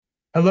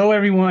Hello,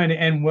 everyone,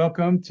 and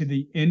welcome to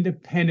the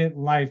Independent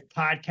Life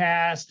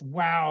Podcast.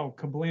 Wow,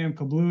 kablam,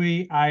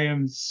 kablooey. I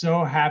am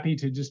so happy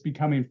to just be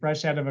coming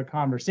fresh out of a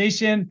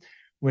conversation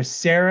with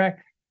Sarah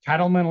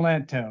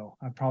Catalanotto.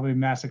 I'm probably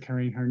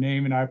massacring her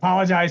name, and I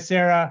apologize,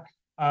 Sarah.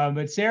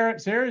 But Sarah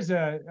is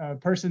a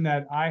person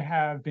that I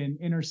have been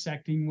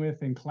intersecting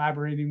with and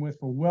collaborating with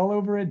for well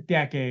over a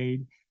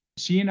decade.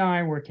 She and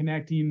I were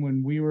connecting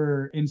when we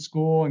were in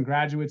school and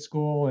graduate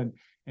school, and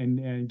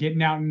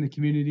getting out in the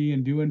community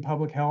and doing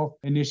public health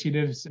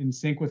initiatives in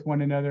sync with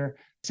one another.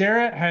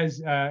 Sarah has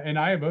and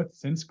I have both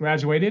since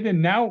graduated,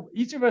 and now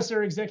each of us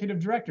are executive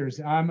directors.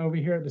 I'm over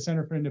here at the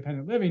Center for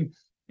Independent Living,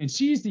 and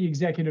she's the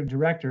executive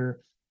director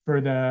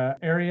for the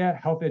area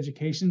health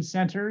education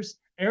centers.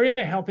 Area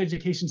health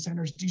education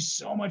centers do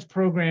so much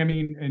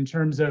programming in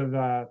terms of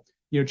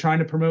trying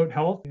to promote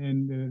health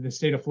in the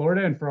state of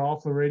Florida, and for all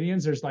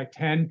Floridians, there's like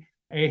 10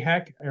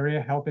 AHEC,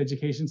 area health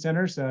education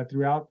centers,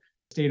 throughout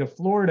the state of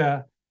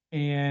Florida.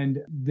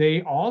 And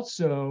they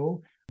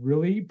also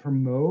really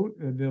promote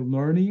the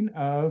learning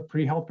of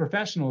pre-health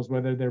professionals,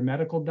 whether they're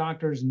medical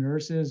doctors,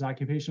 nurses,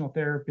 occupational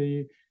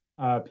therapy,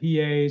 PAs,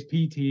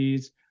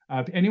 PTs,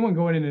 anyone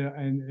going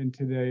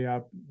into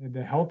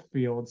the health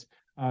fields.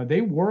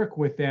 They work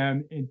with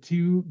them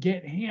to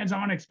get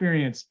hands-on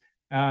experience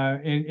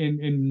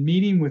in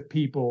meeting with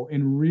people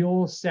in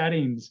real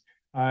settings,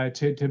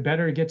 to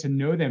better get to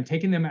know them,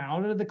 taking them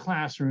out of the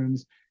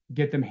classrooms,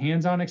 get them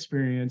hands-on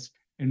experience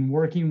and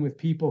working with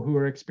people who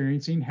are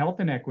experiencing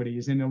health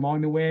inequities. And along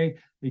the way,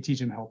 they teach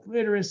them health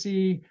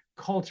literacy,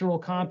 cultural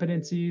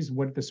competencies,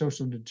 what the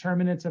social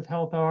determinants of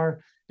health are.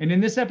 And in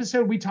this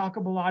episode, we talk a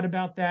lot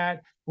about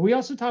that. But we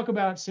also talk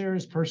about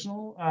Sarah's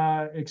personal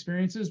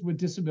experiences with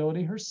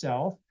disability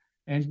herself,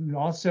 and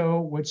also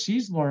what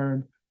she's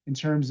learned in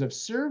terms of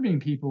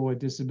serving people with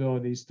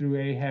disabilities through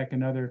AHEC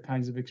and other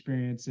kinds of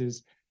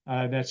experiences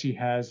that she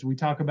has. We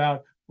talk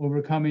about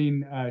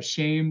overcoming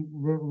shame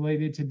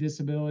related to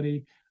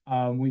disability.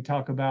 We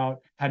talk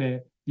about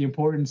the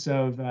importance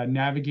of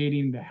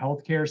navigating the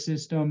healthcare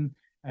system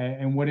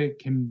and what it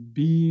can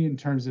be in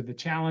terms of the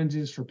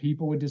challenges for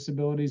people with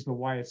disabilities, but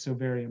why it's so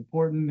very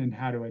important and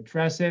how to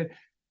address it.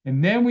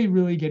 And then we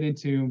really get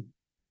into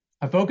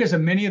a focus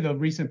of many of the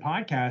recent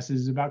podcasts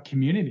is about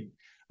community.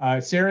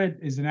 Sarah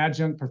is an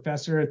adjunct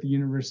professor at the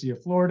University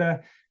of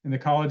Florida in the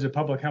College of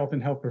Public Health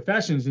and Health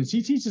Professions, and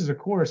she teaches a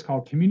course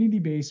called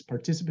Community-Based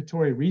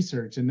Participatory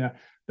Research. And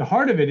the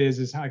heart of it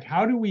is like,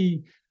 how do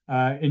we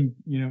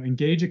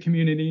engage a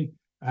community?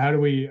 How do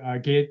we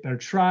get their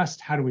trust?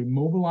 How do we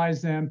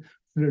mobilize them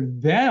for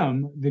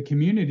them, the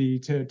community,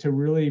 to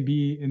really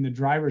be in the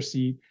driver's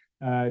seat,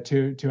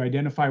 to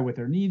identify what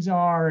their needs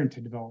are and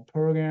to develop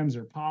programs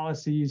or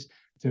policies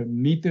to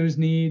meet those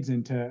needs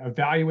and to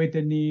evaluate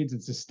the needs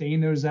and sustain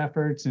those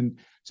efforts. And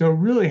so it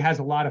really has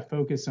a lot of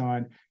focus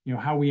on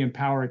how we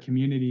empower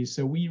communities.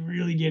 So we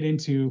really get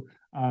into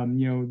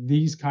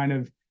these kind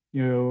of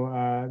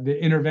the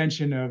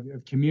intervention of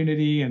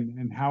community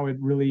and how it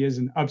really is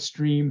an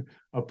upstream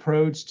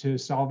approach to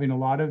solving a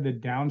lot of the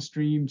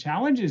downstream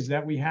challenges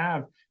that we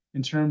have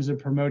in terms of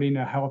promoting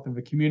the health of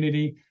a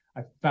community.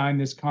 I find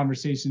this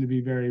conversation to be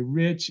very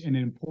rich and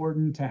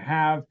important to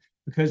have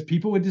because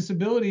people with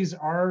disabilities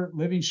are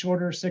living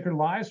shorter, sicker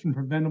lives from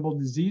preventable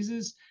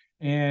diseases.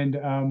 And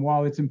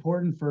while it's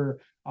important for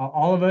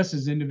all of us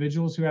as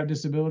individuals who have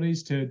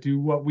disabilities to do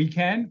what we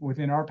can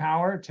within our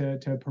power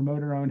to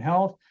promote our own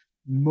health,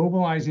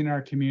 mobilizing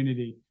our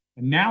community,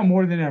 and now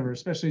more than ever,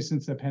 especially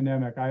since the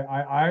pandemic,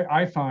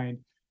 I find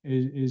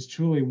is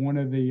truly one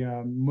of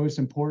the most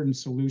important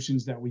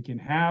solutions that we can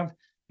have.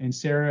 And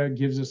Sarah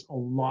gives us a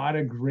lot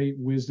of great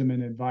wisdom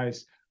and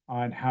advice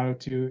on how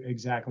to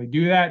exactly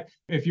do that.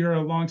 If you're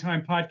a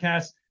longtime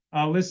podcast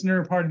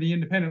listener, part of the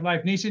Independent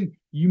Life Nation,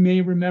 you may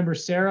remember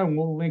Sarah, and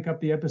we'll link up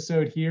the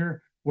episode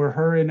here where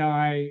her and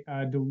I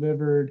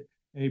delivered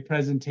a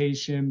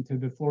presentation to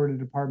the Florida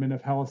Department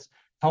of Health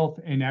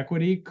and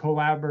Equity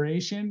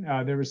collaboration.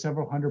 There were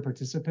several hundred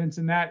participants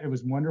in that. It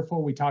was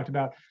wonderful. We talked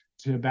about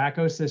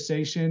tobacco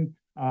cessation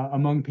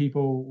among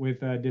people with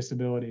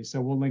disabilities.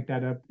 So we'll link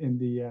that up in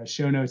the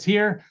show notes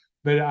here.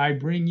 But I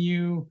bring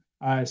you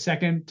a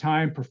second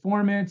time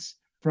performance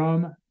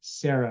from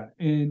Sarah.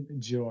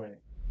 Enjoy.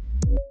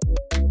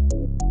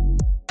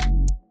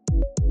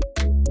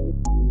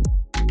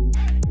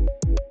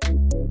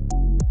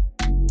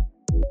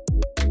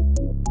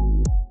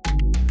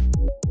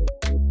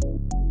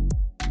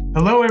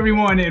 Hello,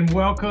 everyone, and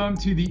welcome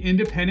to the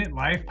Independent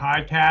Life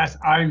Podcast.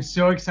 I'm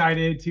so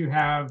excited to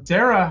have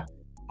Sarah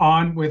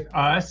on with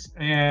us.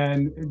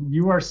 And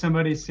you are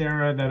somebody,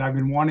 Sarah, that I've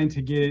been wanting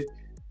to get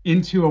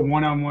into a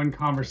one-on-one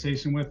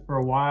conversation with for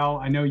a while.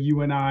 I know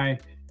you and I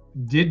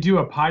did do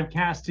a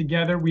podcast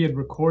together. We had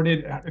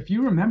recorded, if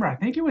you remember, I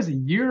think it was a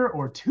year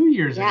or 2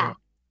 years ago. Yeah,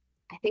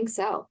 I think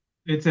so.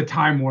 It's a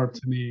time warp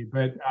to me,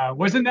 but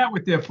wasn't that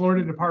with the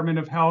Florida Department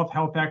of Health,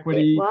 Health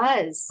Equity? It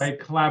was. Like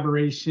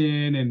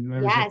collaboration, and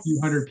there was a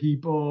few hundred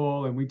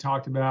people, and we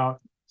talked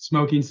about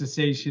smoking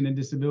cessation and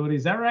disability.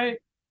 Is that right?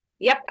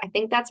 Yep, I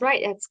think that's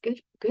right. That's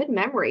good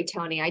memory,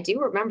 Tony. I do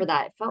remember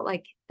that. It felt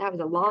like that was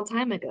a long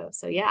time ago.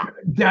 So yeah.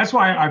 That's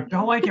why I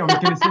felt like I was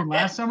going to say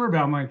last summer, but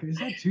I'm like, is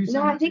that two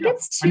No, I summers think ago?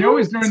 it's I know it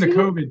was two during the two.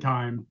 COVID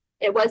time.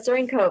 It was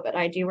during COVID.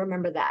 I do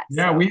remember that.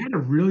 Yeah, we So had a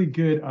really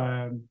good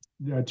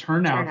turnout for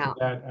turnout.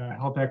 that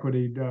health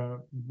equity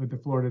with the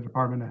Florida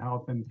Department of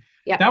Health, and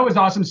Yep. that was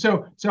awesome.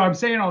 So I'm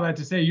saying all that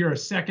to say you're a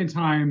second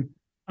time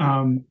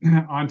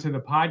onto the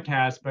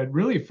podcast, but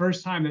really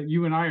first time that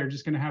you and I are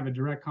just going to have a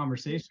direct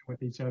conversation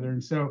with each other.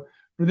 And so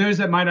for those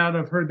that might not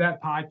have heard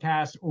that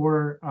podcast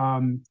or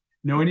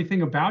know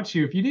anything about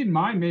you, if you didn't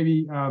mind,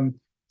 maybe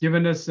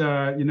giving us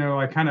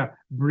a kind of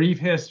brief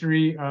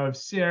history of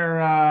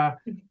Sarah.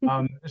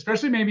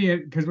 Especially maybe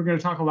because we're going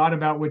to talk a lot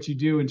about what you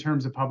do in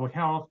terms of public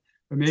health,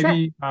 but Sure.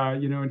 maybe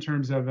in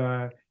terms of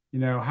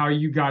how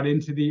you got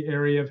into the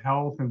area of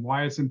health and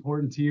why it's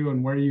important to you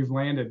and where you've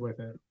landed with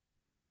it.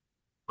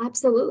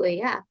 Absolutely.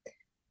 Yeah.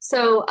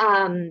 So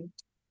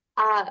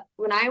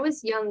when I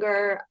was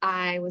younger,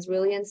 I was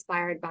really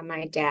inspired by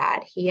my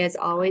dad. He has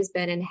always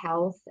been in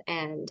health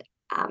and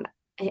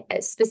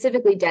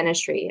specifically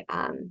dentistry.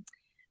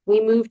 We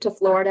moved to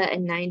Florida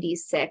in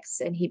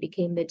 96 and he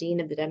became the dean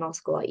of the dental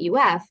school at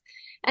UF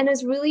and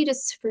has really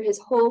just for his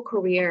whole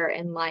career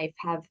in life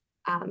have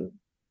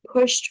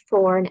pushed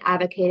for and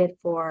advocated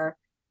for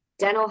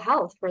dental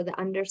health for the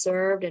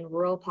underserved and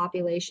rural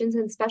populations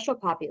and special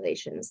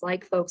populations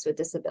like folks with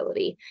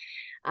disability.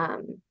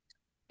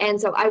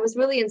 And so I was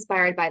really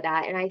inspired by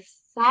that. And I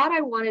thought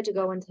I wanted to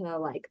go into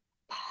like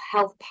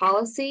health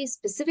policy,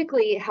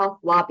 specifically health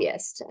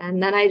lobbyist.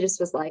 And then I just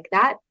was like,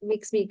 that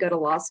makes me go to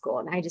law school.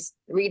 And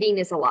reading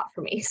is a lot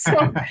for me.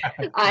 So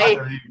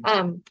I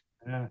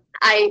Yeah.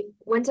 I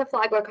went to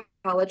Flagler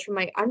College for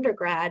my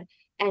undergrad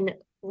and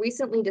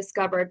recently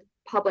discovered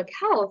public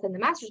health and the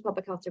master's of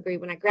public health degree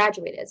when I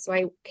graduated. So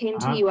I came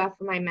to UF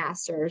for my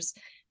master's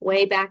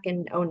way back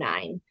in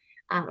 09.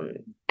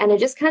 And it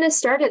just kind of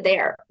started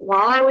there.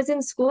 While I was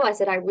in school, I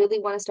said, I really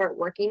want to start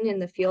working in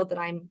the field that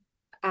I'm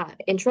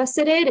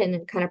interested in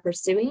and kind of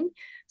pursuing.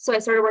 So I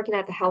started working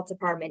at the health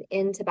department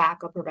in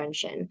tobacco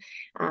prevention.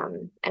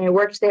 And I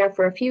worked there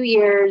for a few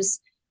years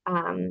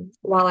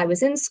while I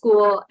was in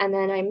school. And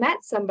then I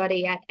met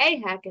somebody at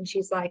AHEC and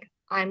she's like,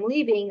 I'm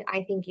leaving.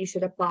 I think you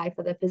should apply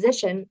for the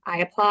position. I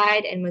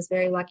applied and was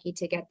very lucky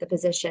to get the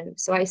position.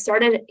 So I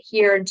started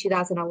here in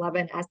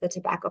 2011 as the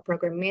tobacco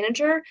program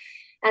manager.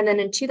 And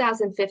then in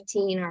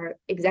 2015, our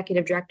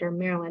executive director,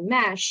 Marilyn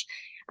Mesh,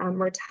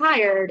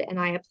 retired and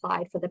I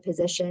applied for the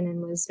position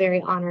and was very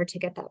honored to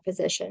get that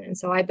position. And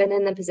so I've been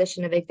in the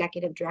position of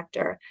executive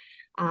director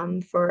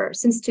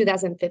since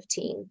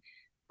 2015.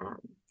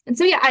 And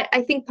so, yeah,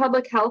 I think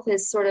public health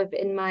is sort of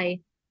in my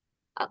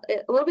a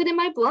little bit in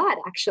my blood,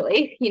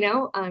 actually.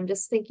 I'm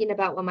just thinking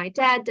about what my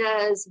dad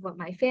does, what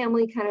my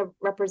family kind of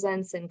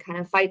represents and kind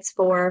of fights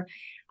for.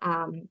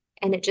 And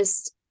it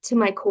just to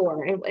my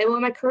core and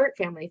what my current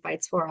family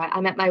fights for.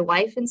 I met my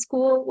wife in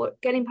school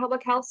getting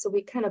public health. So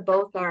we kind of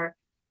both are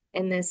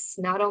in this,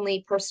 not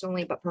only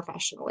personally, but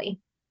professionally.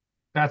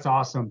 That's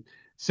awesome.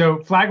 So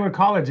Flagler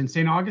College in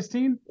St.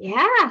 Augustine? Yeah,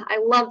 I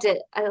loved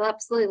it. I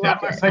absolutely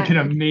loved That looks it. like an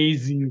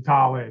amazing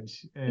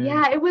college.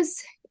 Yeah, it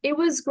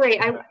was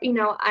great.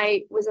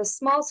 I was a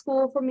small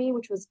school for me,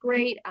 which was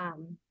great.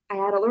 I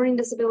had a learning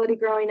disability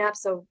growing up,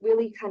 so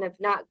really kind of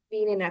not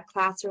being in a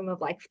classroom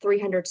of like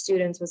 300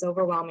 students was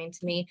overwhelming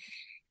to me.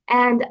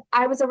 And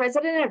I was a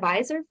resident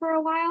advisor for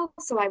a while,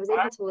 so I was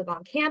able to live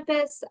on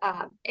campus.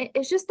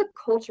 It's just the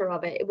culture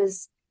of it. It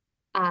was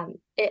a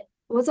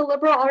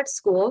liberal arts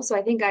school, so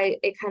I think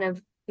it kind of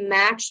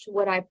matched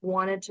what I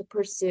wanted to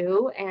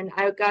pursue. And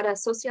I got a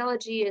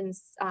sociology and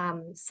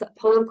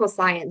political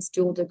science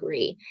dual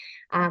degree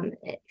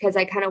because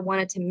I kind of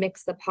wanted to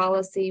mix the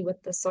policy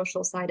with the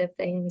social side of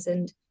things.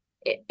 And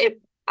it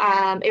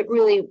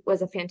really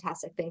was a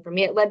fantastic thing for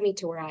me. It led me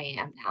to where I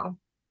am now.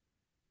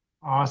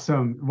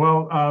 Awesome.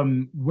 Well,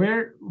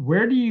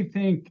 where do you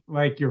think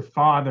like your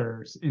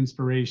father's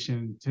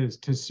inspiration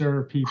to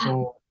serve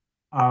people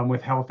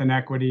with health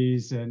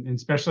inequities and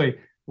especially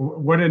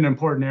what an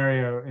important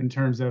area in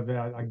terms of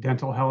like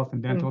dental health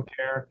and dental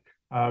care,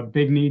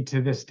 big need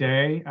to this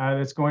day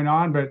that's going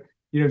on. But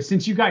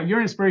since you got your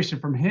inspiration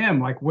from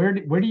him, like where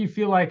do you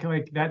feel like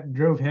that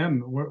drove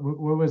him? What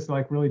was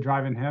like really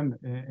driving him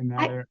in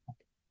that area?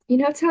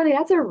 Tony,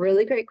 that's a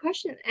really great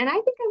question. And I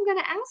think I'm going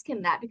to ask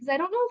him that because I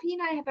don't know if he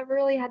and I have ever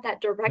really had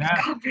that direct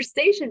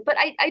conversation, but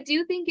I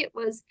do think it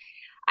was,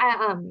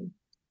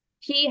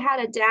 he had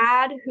a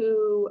dad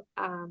who,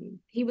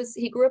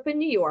 he grew up in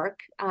New York,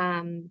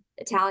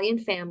 Italian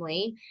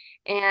family,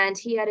 and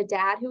he had a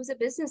dad who was a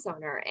business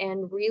owner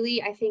and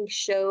really, I think,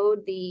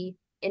 showed the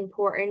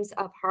importance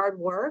of hard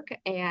work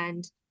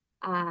and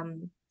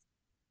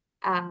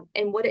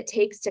what it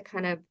takes to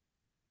kind of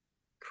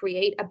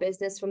create a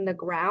business from the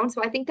ground.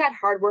 So I think that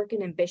hard work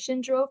and ambition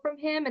drove from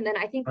him. And then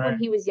I think when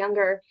he was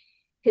younger,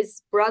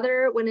 his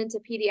brother went into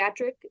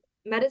pediatric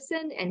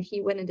medicine and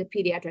he went into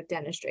pediatric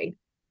dentistry.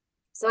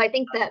 So I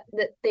think that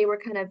they were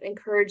kind of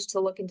encouraged to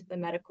look into the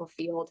medical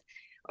field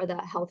or the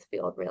health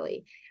field,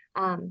 really.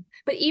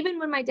 But even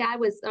when my dad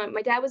was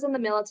in the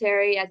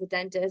military as a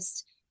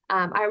dentist.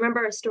 I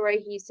remember a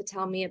story he used to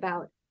tell me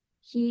about.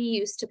 He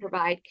used to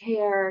provide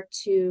care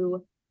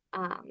to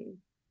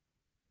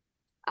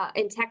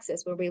in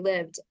Texas where we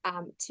lived,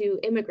 to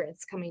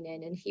immigrants coming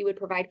in, and he would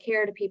provide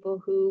care to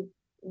people who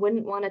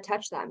wouldn't want to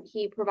touch them.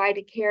 He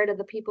provided care to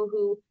the people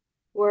who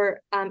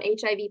were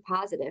HIV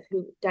positive,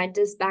 who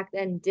dentists back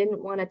then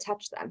didn't want to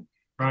touch them.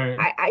 Right.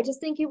 I just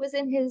think it was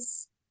in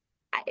his,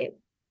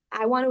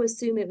 I want to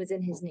assume it was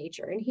in his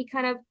nature. And he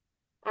kind of,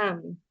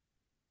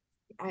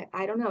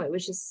 I don't know, it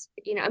was just,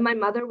 and my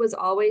mother was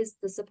always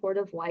the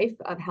supportive wife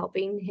of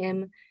helping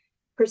him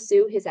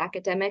pursue his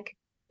academic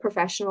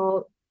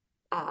professional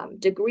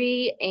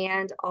degree,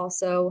 and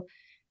also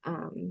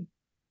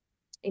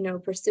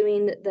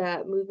pursuing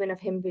the movement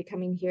of him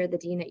becoming here the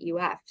dean at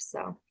UF.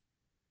 So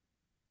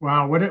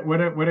wow, what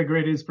a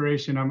great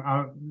inspiration.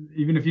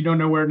 Even if you don't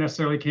know where it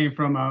necessarily came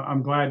from,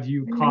 I'm glad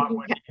you caught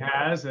what he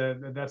has.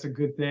 That's a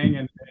good thing,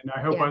 and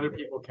I hope other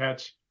people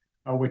catch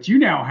what you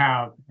now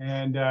have.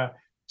 And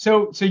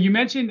so you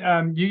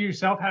mentioned you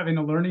yourself having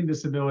a learning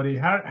disability.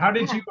 How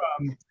did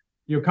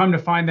you come to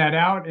find that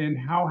out, and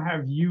how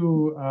have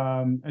you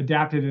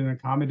adapted and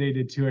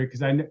accommodated to it?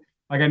 Because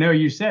I know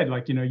you said,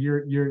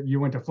 you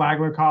went to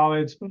Flagler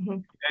College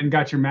and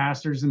got your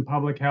master's in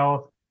public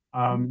health.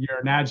 You're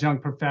an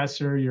adjunct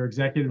professor, you're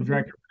executive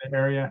director for the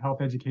Area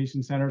Health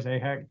Education Centers,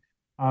 AHEC.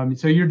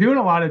 So you're doing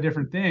a lot of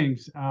different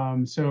things.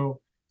 So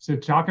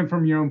talking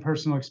from your own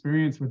personal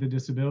experience with the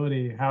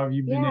disability, how have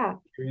you been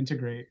able to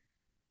integrate?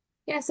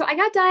 Yeah, so I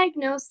got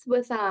diagnosed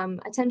with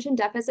attention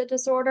deficit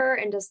disorder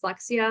and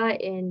dyslexia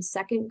in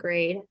second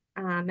grade.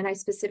 And I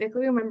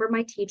specifically remember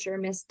my teacher,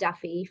 Miss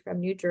Duffy from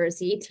New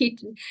Jersey,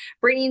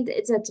 bringing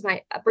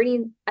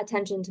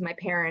attention to my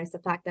parents, the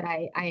fact that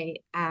I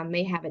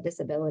may have a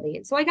disability.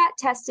 And so I got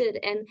tested,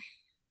 and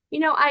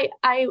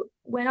I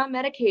went on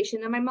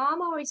medication. And my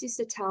mom always used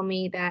to tell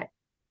me that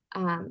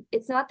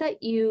it's not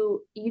that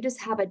you just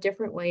have a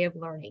different way of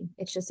learning.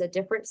 It's just a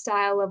different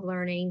style of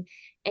learning,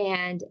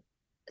 and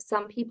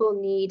some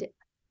people need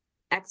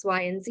X,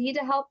 Y, and Z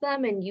to help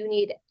them, and you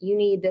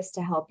need this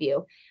to help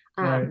you.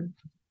 Right.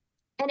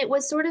 And it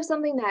was sort of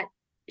something that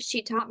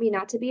she taught me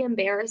not to be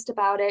embarrassed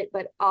about it,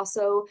 but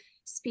also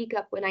speak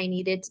up when we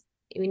needed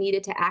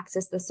to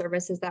access the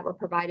services that were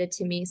provided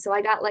to me. So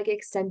I got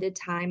extended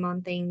time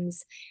on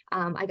things.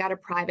 I got a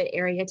private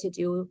area to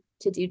do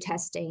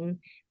testing.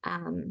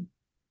 And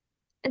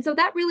so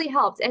that really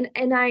helped. And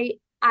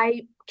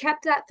I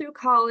kept that through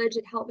college.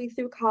 It helped me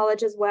through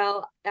college as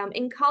well.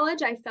 In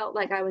college, I felt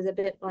like I was a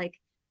bit like,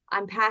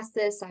 I'm past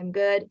this, I'm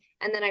good.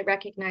 And then I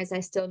recognized I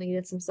still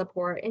needed some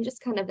support, and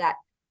just kind of that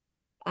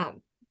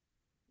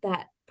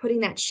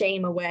putting that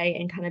shame away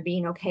and kind of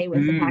being okay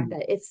with the fact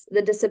that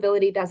the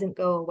disability doesn't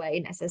go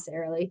away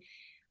necessarily.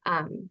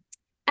 And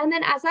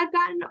then as I've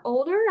gotten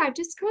older, I've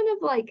just kind of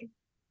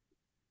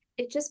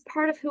it's just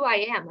part of who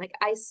I am.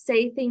 I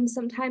say things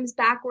sometimes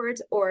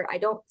backwards, or I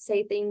don't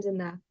say things in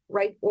the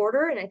right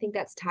order. And I think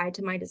that's tied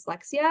to my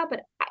dyslexia,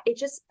 but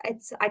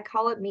I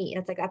call it me.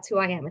 It's that's who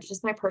I am. It's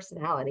just my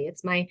personality.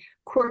 It's my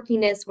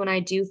quirkiness when I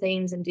do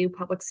things and do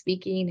public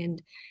speaking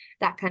and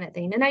that kind of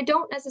thing. And I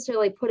don't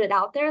necessarily put it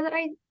out there that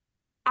I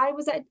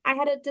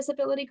had a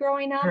disability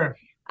growing up. Sure.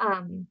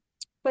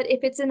 But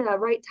if it's in the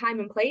right time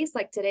and place,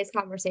 like today's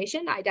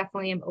conversation, I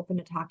definitely am open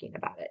to talking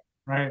about it.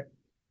 Right.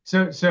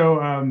 So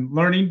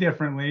learning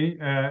differently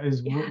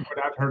is what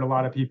I've heard a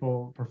lot of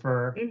people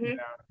prefer,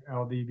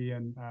 LD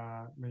being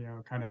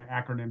kind of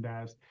acronymed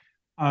as.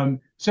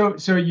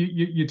 So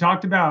you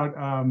talked about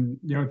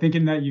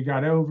thinking that you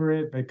got over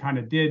it, but kind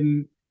of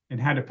didn't,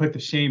 and had to put the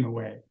shame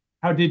away.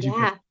 How did you put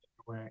the shame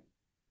away?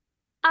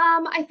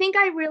 I think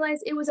I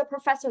realized it was a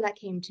professor that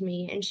came to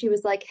me, and she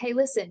was like, "Hey,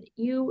 listen,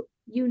 you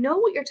know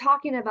what you're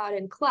talking about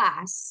in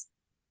class.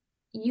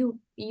 You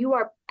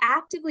are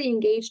actively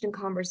engaged in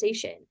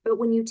conversation, but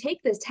when you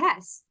take this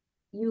test,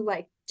 you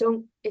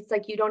it's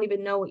like you don't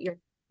even know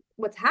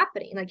what's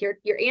happening.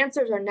 Your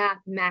answers are not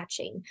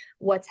matching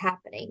what's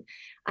happening."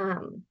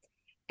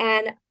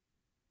 And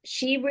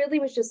she really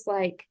was just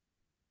like,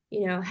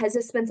 has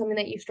this been something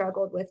that you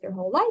struggled with your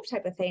whole life,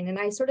 type of thing? And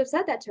I sort of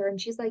said that to her,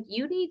 and she's like,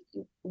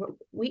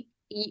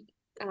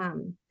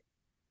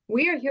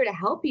 we are here to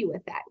help you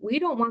with that. We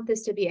don't want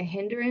this to be a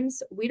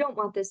hindrance. We don't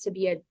want this to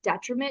be a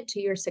detriment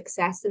to your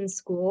success in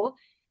school.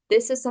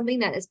 This is something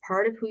that is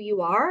part of who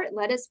you are.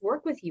 Let us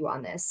work with you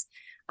on this.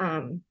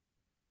 And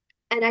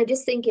I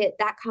just think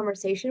that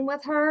conversation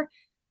with her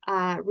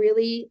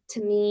really,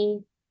 to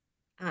me,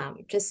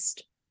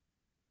 just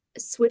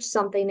switched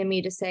something in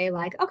me to say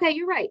okay,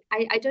 you're right.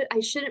 I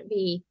shouldn't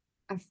be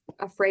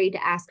afraid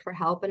to ask for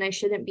help, and I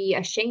shouldn't be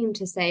ashamed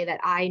to say that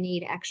I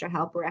need extra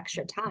help or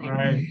extra time.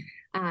 Right.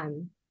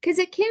 Because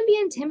it can be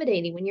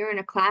intimidating when you're in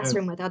a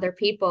classroom with other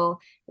people.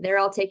 They're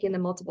all taking the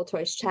multiple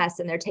choice test,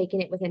 and they're taking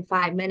it within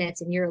 5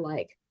 minutes, and you're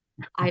like,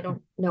 I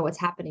don't know what's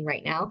happening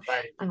right now.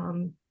 Right.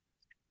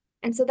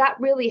 And so that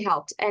really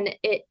helped. And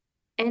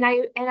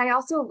I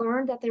also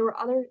learned that there were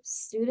other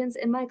students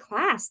in my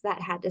class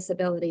that had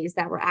disabilities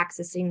that were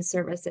accessing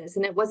services,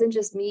 and it wasn't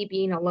just me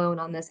being alone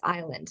on this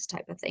island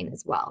type of thing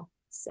as well.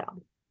 So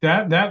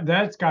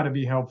that's got to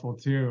be helpful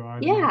too.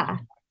 I'd yeah,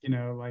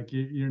 imagine, like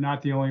you're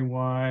not the only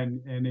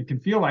one, and it can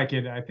feel like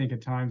it, I think,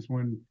 at times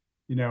when,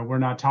 we're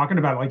not talking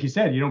about it. Like you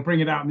said, you don't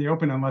bring it out in the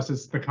open unless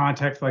it's the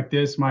context like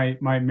this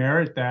might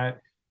merit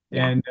that.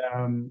 yeah,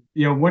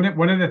 And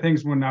one of the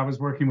things when I was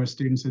working with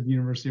students at the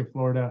University of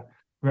Florida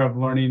who have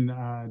learning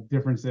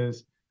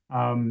differences,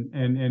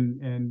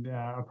 and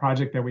a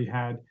project that we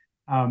had,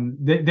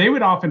 they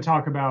would often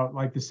talk about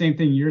like the same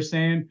thing you're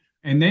saying,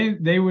 and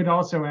they would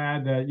also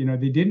add that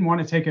they didn't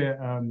want to take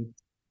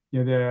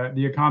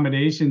the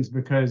accommodations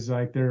because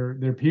like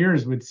their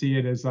peers would see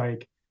it as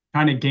like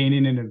kind of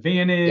gaining an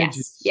advantage.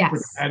 It's yes, super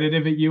yes,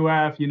 competitive at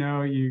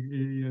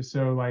UF,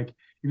 so like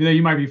even though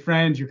you might be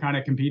friends, you're kind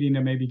of competing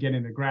to maybe get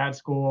into grad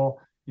school,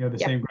 the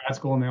yep, same grad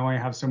school, and they only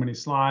have so many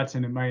slots,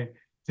 and it might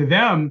to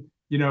them,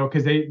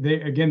 because they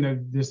again, the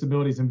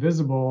disability is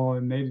invisible,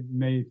 and they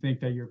may think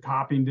that you're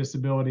copying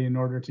disability in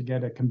order to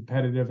get a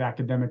competitive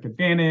academic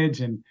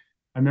advantage. And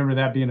I remember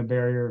that being a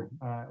barrier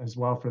as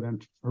well for them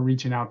for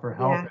reaching out for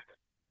help.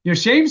 yeah,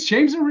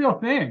 Shame's a real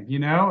thing,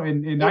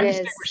 and it I is.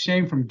 distinguish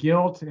shame from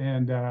guilt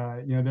and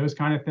those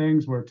kind of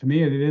things, where to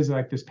me it is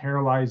like this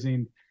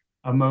paralyzing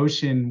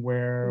emotion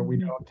where we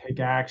Mhm. don't take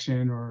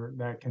action, or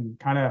that can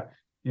kind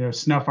of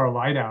snuff our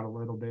light out a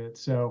little bit.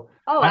 So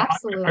Oh, I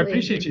absolutely,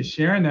 appreciate you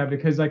sharing that,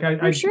 because like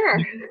for I sure.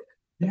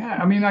 yeah,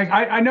 I mean, like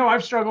I know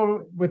I've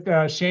struggled with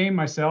shame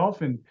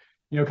myself, and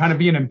kind of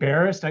being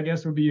embarrassed, I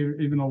guess, would be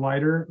even a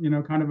lighter,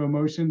 kind of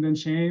emotion than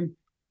shame.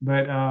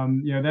 But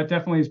that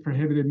definitely has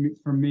prohibited me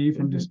from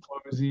Mhm.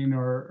 disclosing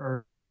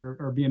or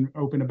being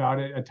open about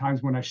it at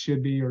times when I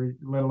should be, or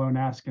let alone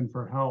asking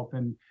for help.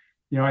 And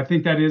I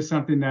think that is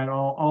something that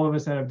all of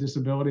us that have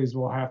disabilities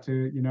will have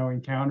to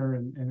encounter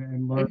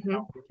and learn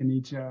how Mhm. we can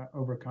each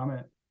overcome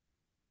it.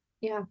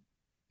 Yeah.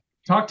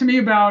 Talk to me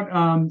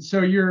about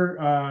so you're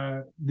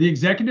the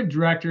executive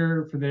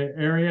director for the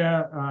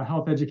area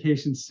health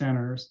education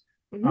centers.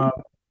 Mhm. Uh,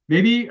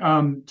 Maybe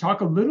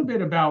talk a little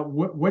bit about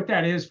what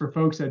that is for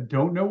folks that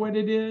don't know what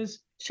it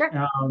is. Sure.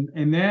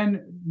 And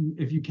then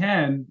if you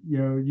can,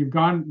 you've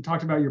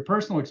talked about your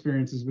personal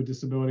experiences with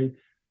disability.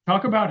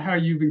 Talk about how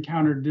you've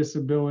encountered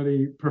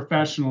disability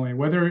professionally,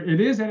 whether it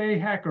is at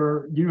AHEC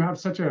or you have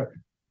such a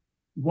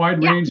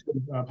wide Yeah, range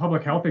of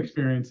public health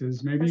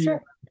experiences. for Maybe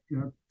sure.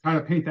 kind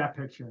of paint that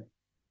picture.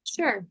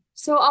 Sure.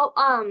 So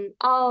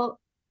I'll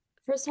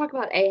first talk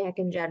about AHEC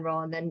in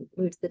general and then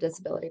move to the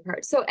disability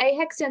part. So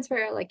AHEC stands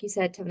for, like you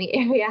said, Tony,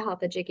 Area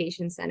Health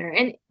Education Center.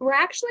 And we're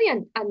actually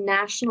a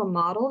national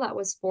model that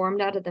was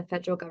formed out of the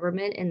federal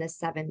government in the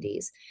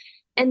 70s.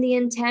 And the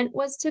intent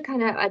was to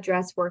kind of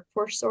address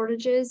workforce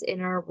shortages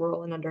in our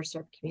rural and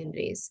underserved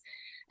communities.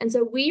 And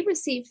so we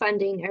receive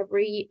funding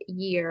every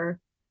year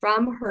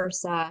from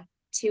HRSA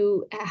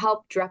to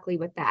help directly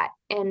with that.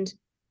 And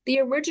the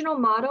original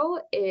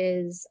model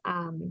is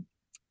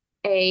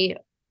a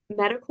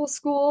medical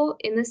school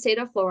in the state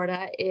of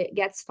Florida. It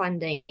gets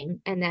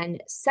funding, and then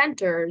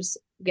centers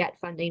get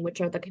funding, which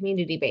are the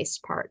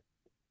community-based part.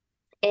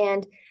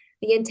 And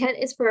the intent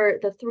is for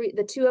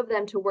the two of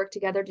them to work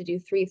together to do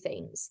three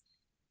things.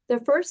 The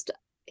first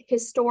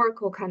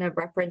historical kind of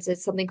reference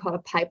is something called a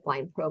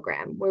pipeline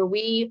program, where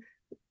we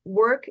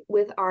work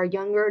with our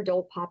younger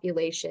adult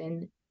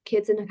population,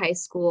 kids in high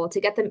school,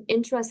 to get them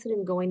interested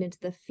in going into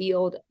the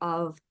field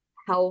of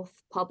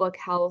health, public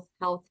health,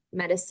 health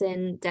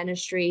medicine,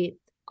 dentistry,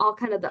 all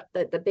kind of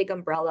the big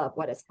umbrella of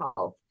what is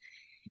health.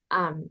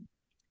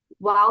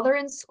 While they're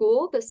in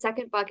school, the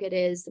second bucket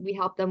is we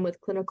help them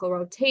with clinical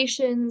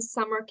rotations,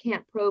 summer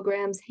camp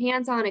programs,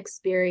 hands-on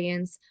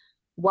experience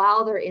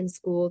while they're in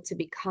school to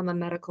become a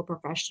medical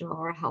professional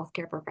or a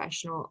healthcare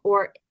professional,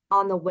 or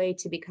on the way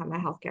to become a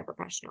healthcare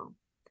professional.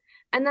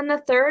 And then the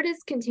third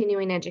is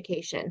continuing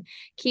education,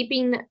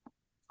 keeping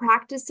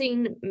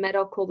practicing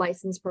medical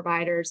license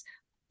providers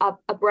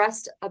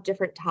abreast of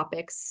different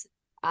topics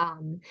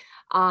on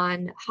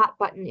hot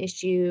button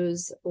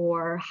issues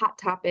or hot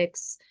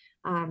topics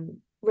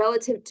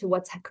relative to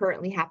what's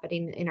currently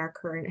happening in our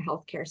current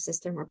healthcare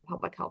system or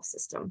public health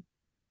system.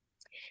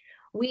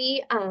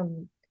 We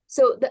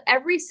so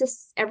every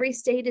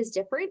state is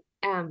different.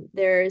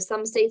 There's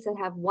some states that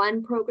have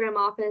one program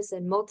office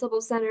and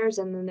multiple centers,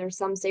 and then there's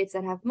some states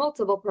that have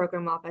multiple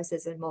program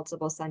offices and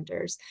multiple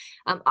centers.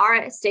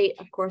 Our state,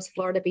 of course,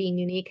 Florida being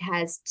unique,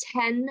 has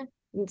 10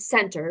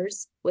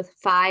 centers with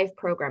 5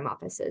 program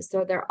offices.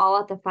 So they're all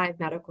at the 5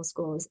 medical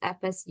schools: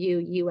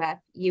 FSU, UF,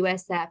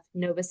 USF,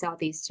 Nova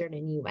Southeastern,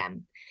 and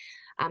UM.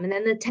 And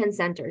then the 10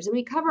 centers, and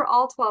we cover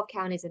all 12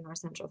 counties in North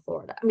Central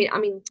Florida.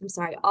 I'm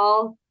sorry,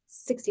 all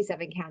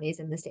 67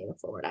 counties in the state of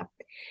Florida.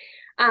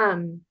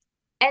 And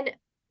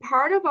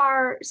part of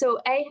our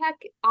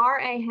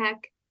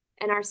AHEC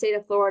and our state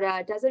of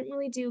Florida doesn't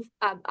really do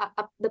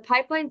the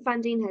pipeline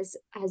funding has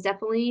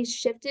definitely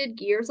shifted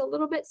gears a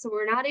little bit, so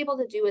we're not able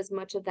to do as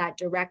much of that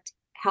direct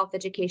health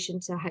education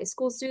to high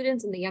school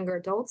students and the younger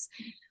adults,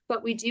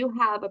 but we do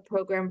have a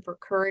program for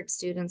current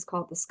students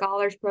called the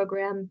Scholars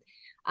Program.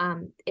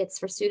 It's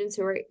for students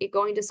who are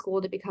going to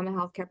school to become a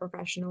healthcare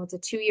professional. It's a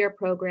 2-year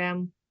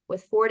program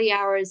with 40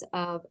 hours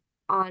of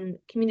on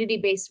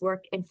community-based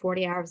work and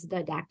 40 hours of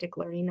didactic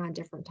learning on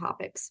different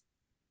topics,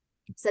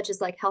 such as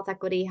like health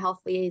equity, health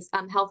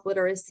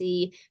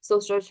literacy,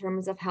 social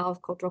determinants of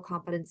health, cultural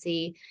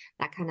competency,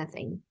 that kind of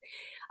thing.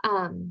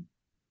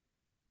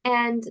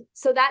 And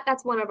so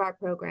that's one of our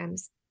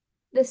programs.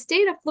 The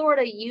state of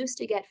Florida used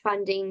to get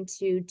funding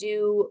to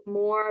do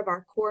more of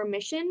our core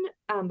mission,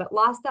 but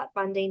lost that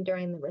funding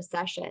during the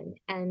recession.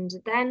 And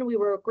then we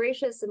were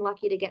gracious and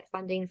lucky to get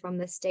funding from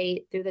the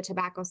state through the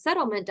tobacco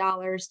settlement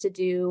dollars to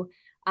do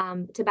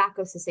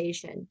tobacco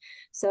cessation.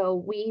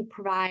 So we're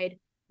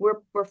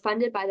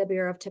funded by the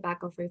Bureau of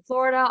Tobacco-Free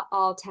Florida.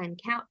 All 10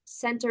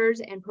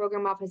 centers and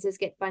program offices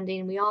get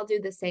funding. We all do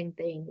the same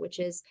thing, which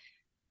is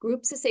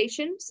group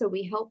cessation. So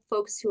we help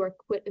folks who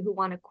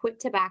want to quit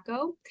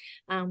tobacco.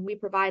 We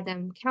provide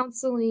them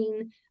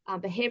counseling,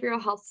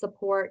 behavioral health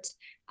support,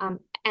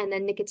 and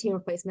then nicotine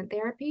replacement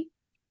therapy.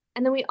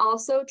 And then we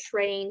also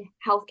train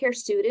healthcare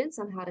students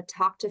on how to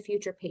talk to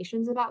future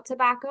patients about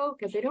tobacco,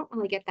 because they don't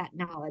really get that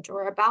knowledge,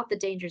 or about the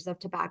dangers of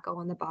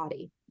tobacco in the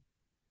body.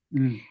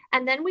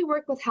 And then we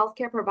work with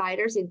healthcare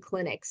providers in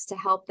clinics to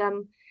help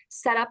them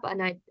set up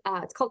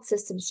it's called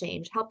systems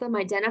change, help them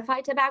identify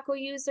tobacco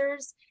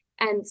users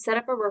and set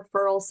up a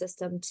referral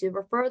system to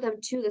refer them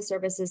to the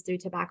services through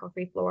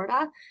Tobacco-Free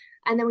Florida.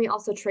 And then we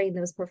also train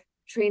those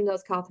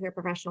healthcare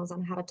professionals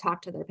on how to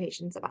talk to their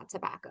patients about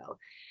tobacco.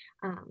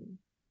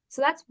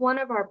 So that's one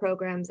of our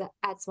programs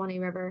at Swanee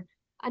River.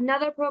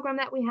 Another program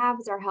that we have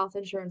is our Health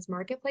Insurance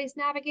Marketplace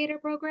Navigator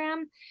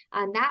program.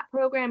 And that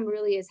program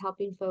really is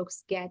helping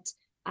folks get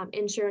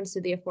insurance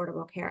through the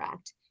Affordable Care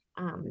Act,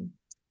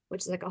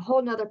 which is like a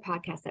whole nother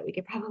podcast that we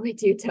could probably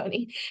do,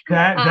 Tony.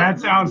 That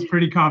sounds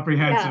pretty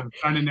comprehensive,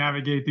 trying to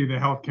navigate through the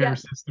healthcare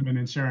system and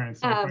insurance.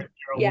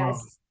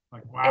 Yes.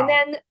 Like, wow. And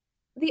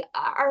then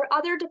our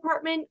other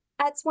department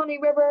at Swanee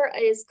River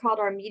is called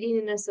our Meeting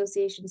and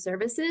Association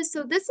Services.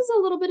 So this is a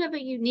little bit of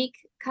a unique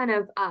kind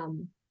of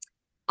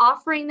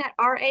offering that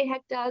our AHEC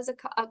does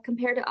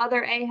compared to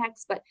other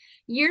AHECs. But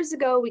years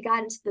ago, we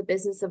got into the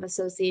business of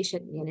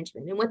association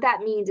management. And what that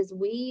means is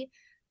we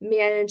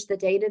manage the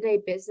day-to-day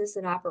business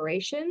and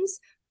operations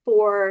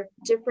for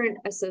different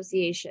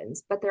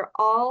associations, but they're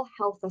all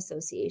health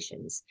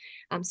associations.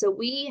 So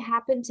we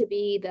happen to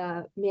be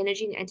the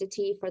managing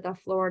entity for the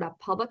Florida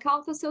Public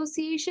Health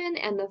Association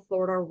and the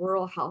Florida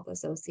Rural Health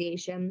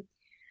Association.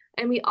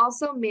 And we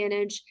also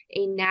manage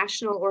a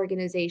national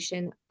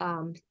organization.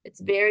 It's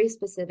very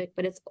specific,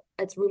 but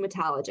it's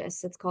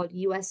rheumatologists. It's called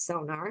US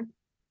Sonar.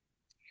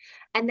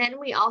 And then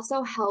we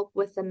also help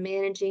with the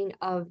managing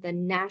of the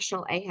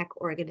National AHEC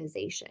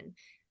organization.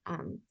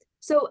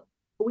 So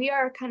we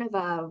are kind of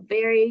a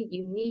very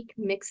unique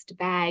mixed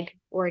bag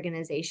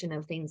organization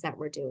of things that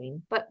we're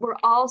doing, but we're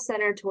all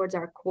centered towards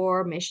our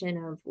core mission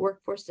of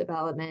workforce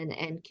development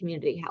and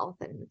community health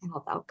and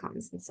health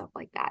outcomes and stuff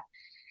like that.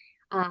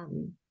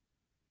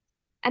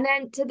 And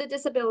then to the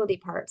disability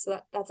part. So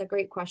that's a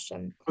great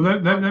question.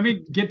 Let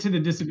me get to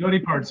the disability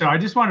part. So I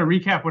just want to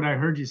recap what I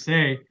heard you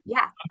say.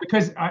 Yeah.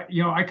 Because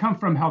I come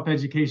from health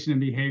education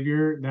and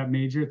behavior, that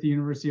major at the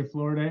University of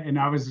Florida. And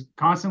I was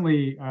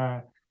constantly,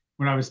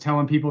 when I was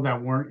telling people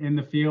that weren't in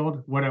the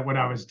field, what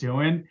I was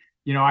doing,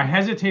 I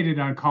hesitated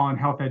on calling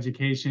health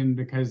education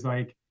because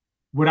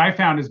what I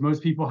found is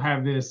most people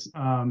have this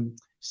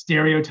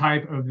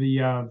stereotype of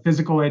the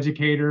physical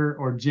educator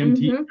or gym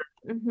teacher,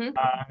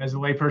 as a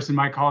layperson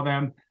might call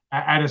them,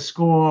 at a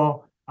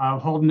school,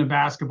 holding a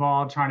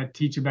basketball, trying to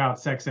teach about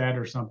sex ed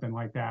or something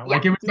like that.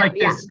 It was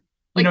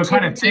this,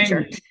 kind of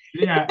thing.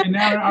 Yeah. And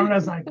now I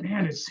was like,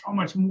 man, it's so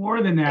much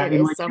more than that.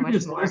 And so you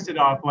just listed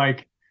off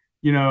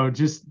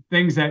just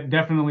things that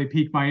definitely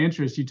pique my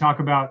interest. You talk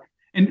about,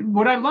 and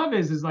what I love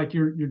is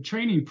you're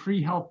training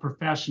pre-health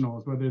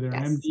professionals, whether they're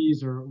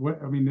MDs or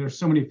what. I mean, there's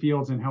so many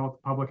fields in health,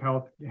 public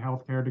health,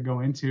 healthcare to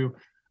go into,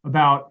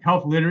 about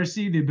health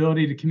literacy, the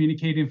ability to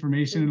communicate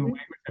information in a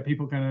language that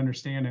people can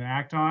understand and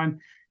act on.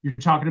 You're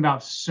talking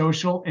about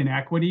social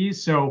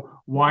inequities. So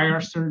why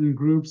are certain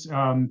groups,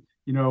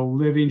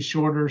 living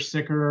shorter,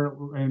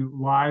 sicker, and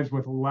lives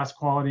with less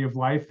quality of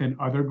life than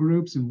other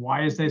groups? And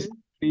why is this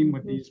happening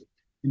with these,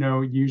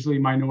 usually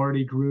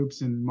minority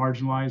groups and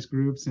marginalized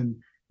groups? And,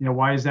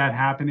 why is that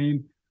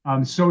happening?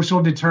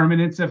 Social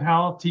determinants of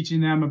health,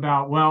 teaching them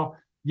about, well,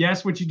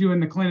 yes, what you do in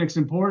the clinic's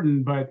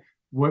important, but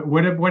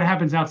what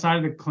happens outside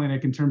of the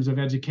clinic in terms of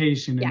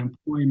education and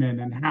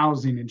employment and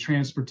housing and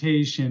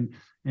transportation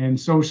and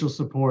social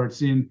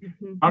supports, and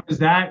how does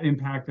that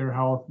impact their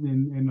health?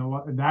 And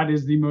that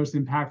is the most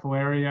impactful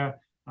area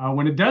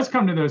when it does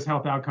come to those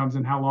health outcomes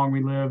and how long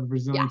we live,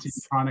 resiliency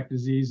to chronic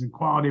disease and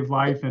quality of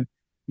life, and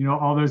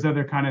all those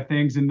other kind of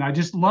things. And I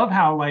just love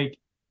how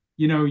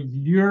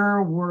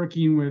you're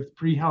working with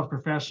pre-health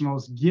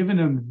professionals, giving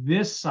them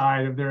this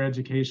side of their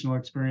educational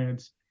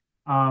experience,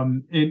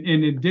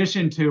 in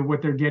addition to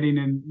what they're getting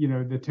in,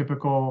 the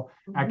typical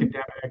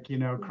academic,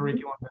 Mhm.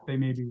 curriculum that they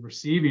may be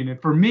receiving.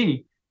 And for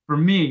me,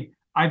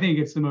 I think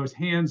it's the most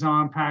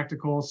hands-on,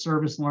 practical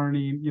service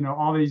learning,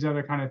 all these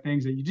other kind of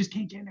things that you just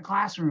can't get in the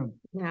classroom.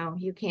 No,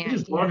 you I can't.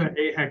 just love that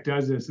AHEC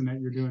does this and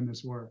that you're doing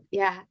this work.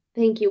 Yeah,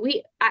 thank you.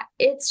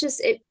 It's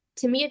just,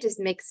 to me, it just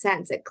makes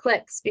sense. It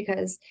clicks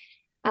because,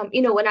 when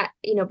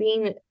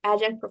being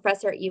adjunct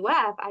professor at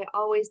UF, I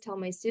always tell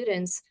my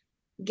students,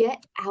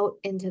 get out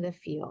into the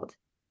field,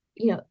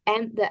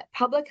 and the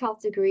public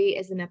health degree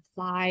is an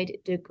applied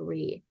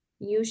degree.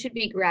 You should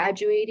be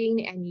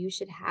graduating and you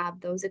should have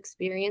those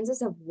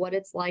experiences of what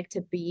it's like to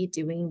be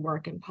doing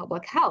work in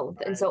public health.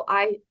 Right. And so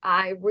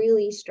I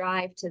really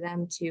strive to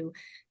them to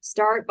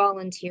start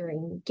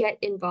volunteering, get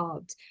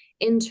involved,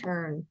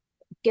 intern,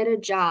 get a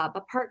job,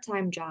 a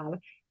part-time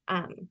job,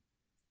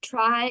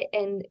 try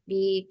and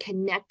be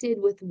connected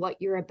with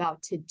what you're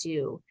about to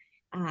do.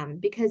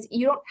 Because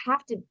you don't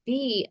have to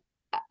be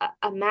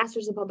a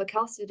master's in public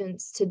health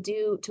students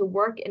to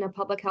work in a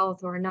public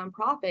health or a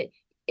nonprofit.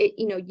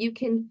 You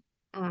can,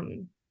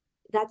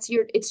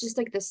 it's just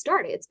like the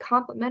start. It's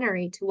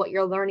complementary to what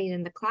you're learning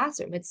in the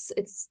classroom. It's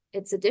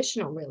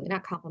additional, really,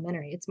 not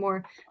complementary. It's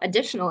more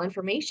additional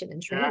information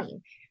and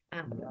training.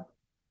 And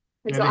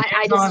so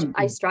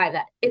I strive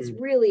that.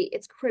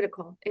 It's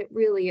critical. It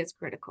really is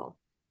critical.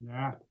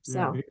 Yeah.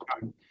 Big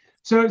time.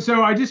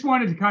 So I just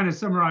wanted to kind of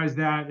summarize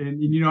that,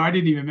 and I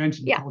didn't even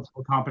mention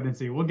cultural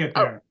competency. We'll get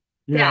there.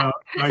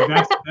 Like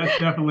that's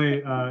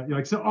definitely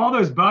so all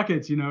those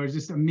buckets, it's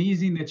just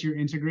amazing that you're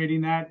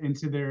integrating that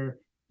into their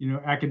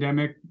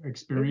academic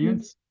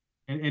experience.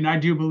 And I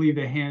do believe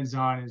the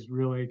hands-on is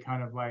really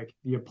kind of like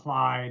the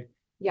applied.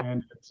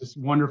 And it's just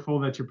wonderful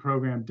that your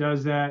program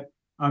does that.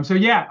 All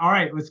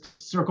right, let's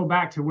circle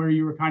back to where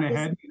you were kind of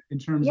heading in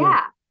terms of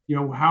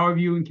how have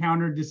you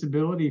encountered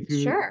disability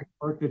through the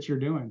work that you're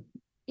doing?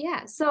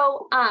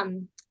 So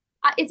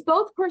it's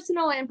both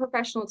personal and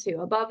professional too,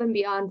 above and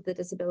beyond the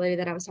disability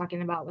that I was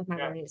talking about with my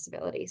learning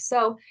disability.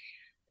 So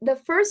the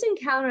first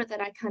encounter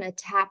that I kind of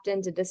tapped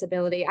into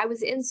disability, I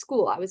was in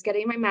school. I was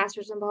getting my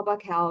master's in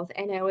public health,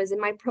 and I was in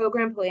my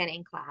program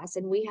planning class,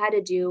 and we had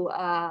to do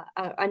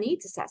a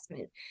needs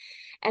assessment.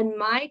 And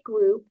my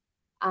group,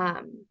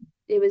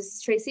 it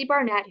was Tracy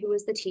Barnett, who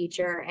was the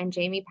teacher, and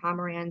Jamie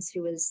Pomeranz,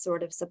 who was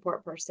sort of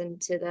support person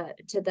to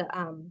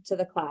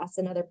the class,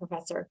 another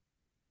professor.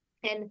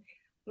 And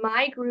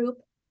my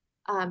group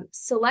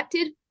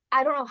selected,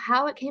 I don't know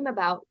how it came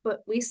about,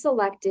 but we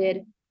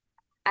selected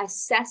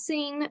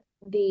assessing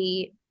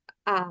the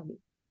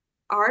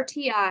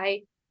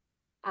RTI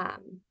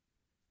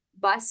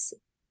bus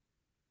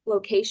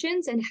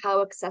locations and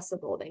how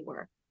accessible they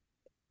were.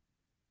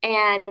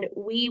 And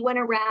we went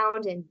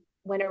around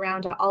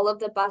to all of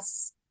the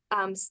bus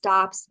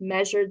stops,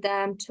 measured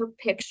them, took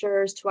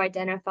pictures to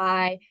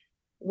identify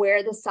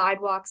where the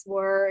sidewalks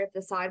were, if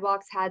the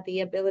sidewalks had the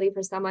ability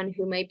for someone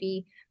who might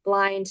be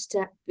blind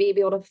to be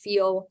able to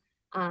feel,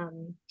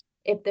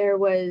 if there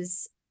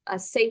was a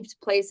safe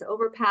place,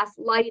 overpass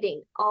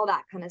lighting, all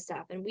that kind of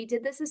stuff. And we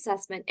did this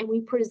assessment and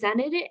we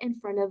presented it in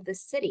front of the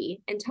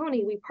city. And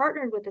Tony, we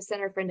partnered with the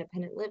Center for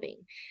Independent Living.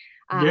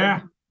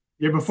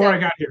 Before I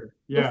got here.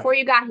 Before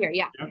you got here,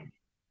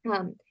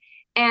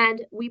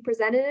 and we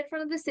presented in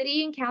front of the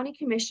city and county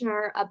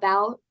commissioner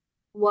about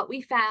what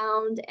we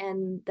found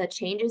and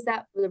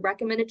the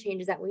recommended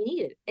changes that we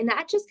needed. And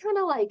that just kind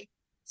of like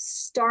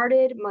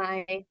started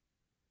my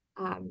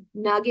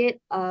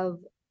nugget of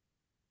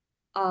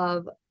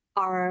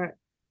our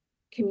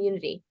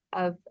community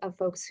of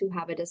folks who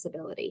have a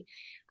disability.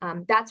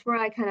 That's where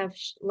I kind of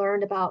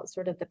learned about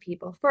sort of the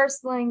people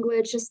first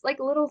language, just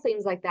like little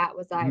things like that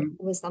was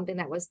something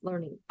that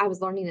I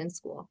was learning in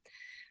school.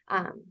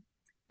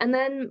 And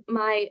then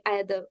I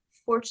had the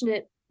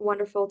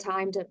wonderful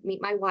time to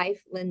meet my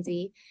wife,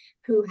 Lindsay,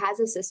 who has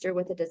a sister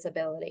with a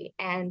disability.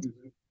 And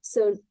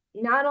so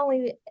not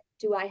only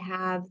do I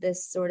have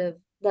this sort of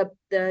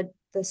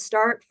the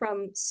start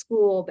from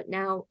school, but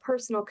now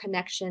personal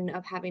connection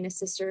of having a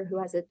sister who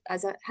has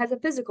a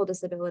physical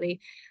disability.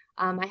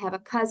 I have a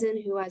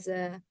cousin who has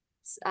a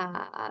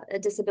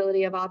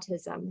disability of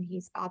autism.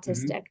 He's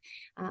autistic.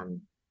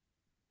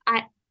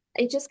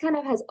 It just kind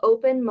of has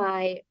opened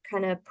my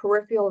kind of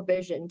peripheral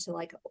vision to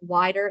like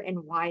wider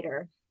and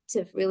wider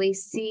to really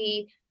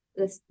see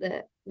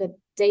the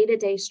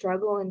day-to-day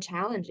struggle and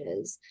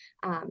challenges,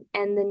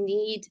 and the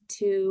need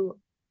to,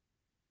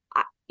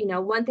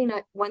 one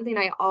thing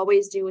I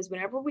always do is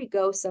whenever we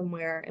go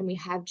somewhere and we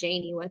have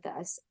Janie with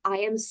us, I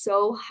am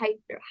so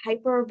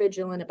hyper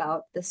vigilant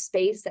about the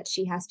space that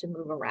she has to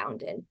move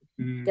around in.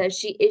 Is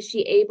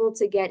she able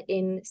to get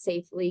in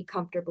safely,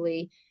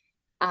 comfortably?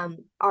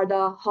 Are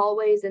the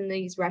hallways in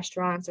these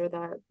restaurants or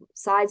the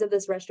sides of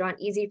this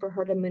restaurant easy for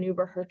her to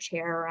maneuver her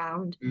chair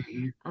around?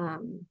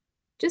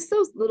 Just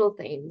those little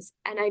things.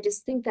 And I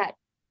just think that,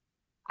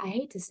 I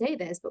hate to say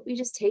this, but we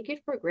just take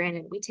it for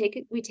granted. We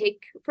take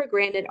for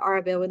granted our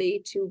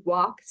ability to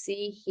walk,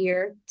 see,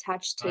 hear,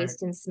 touch,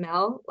 taste, and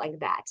smell like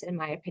that, in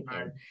my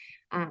opinion.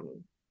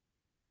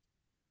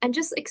 and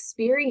just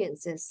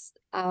experiences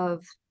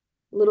of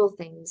little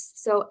things.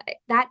 So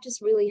that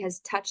just really has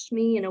touched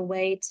me in a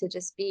way to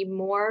just be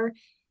more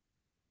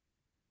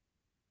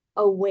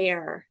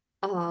aware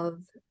of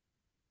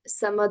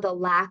some of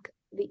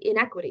the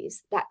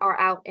inequities that are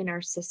out in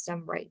our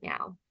system right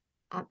now,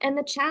 and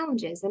the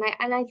challenges. And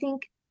I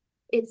think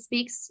it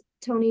speaks,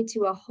 Tony,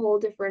 to a whole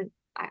different.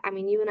 I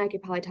mean, you and I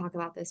could probably talk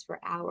about this for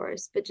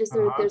hours, but just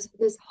there's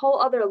this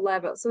whole other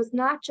level. So it's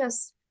not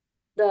just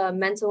the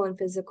mental and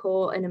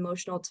physical and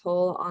emotional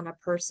toll on a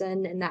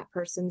person and that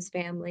person's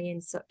family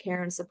and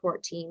care and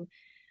support team,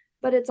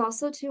 but it's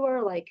also to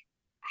our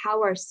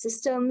how our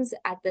systems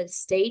at the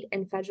state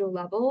and federal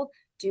level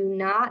do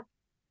not,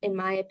 in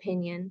my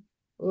opinion,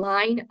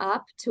 line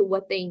up to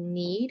what they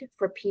need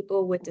for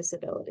people with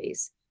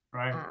disabilities.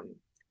 Right.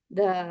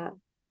 The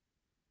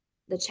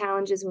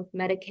challenges with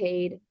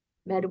Medicaid,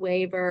 med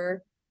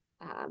waiver,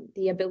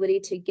 the ability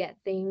to get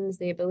things,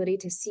 the ability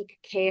to seek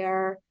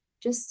care,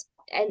 just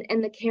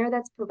and the care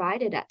that's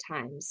provided at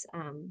times.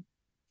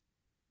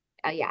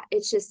 Yeah,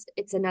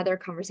 it's another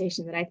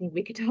conversation that I think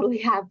we could totally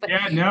have. But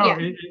yeah, no, yeah.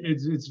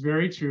 It's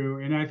very true,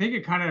 and I think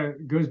it kind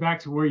of goes back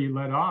to where you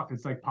let off.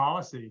 It's like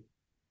policy.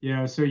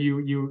 Yeah, so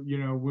you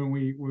know, when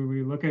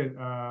we look at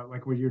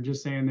like what you're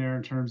just saying there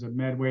in terms of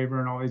med waiver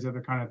and all these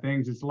other kind of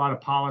things, it's a lot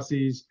of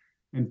policies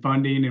and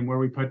funding and where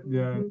we put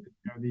the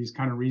these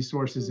kind of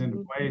resources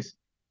into place.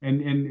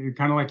 And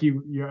kind of like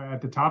you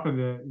at the top of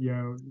the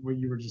what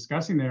you were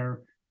discussing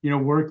there,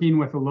 working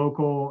with the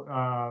local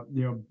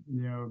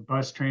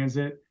bus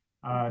transit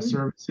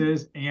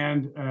services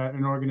and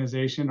an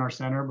organization, our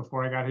center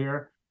before I got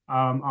here,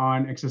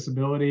 on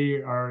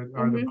accessibility. Are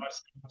the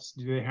bus stops,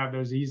 do they have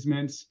those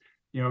easements?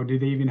 Do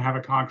they even have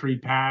a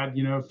concrete pad,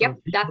 for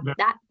people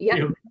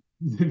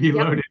to be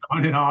loaded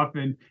on and off,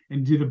 and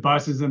do the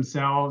buses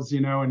themselves,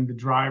 and the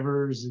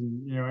drivers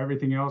and,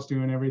 everything else,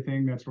 doing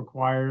everything that's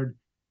required,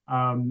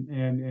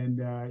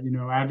 and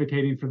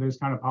advocating for those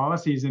kind of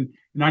policies. And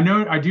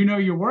I do know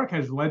your work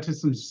has led to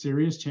some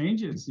serious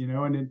changes,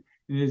 and it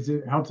has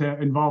helped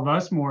to involve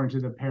us more into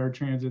the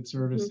paratransit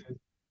services,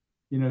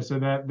 so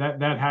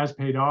that has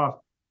paid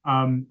off.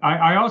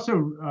 I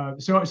also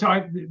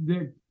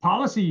the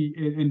policy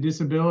in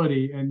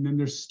disability, and then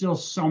there's still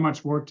so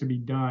much work to be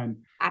done.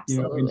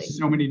 Absolutely. In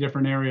so many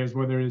different areas,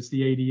 whether it's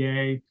the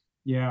ADA,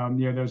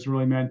 that's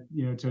really meant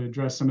to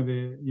address some of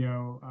the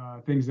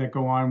things that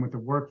go on with the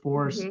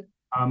workforce,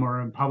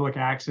 or in public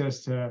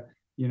access to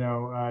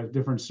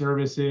different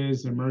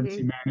services,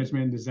 emergency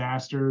management,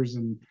 disasters,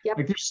 and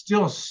like there's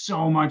still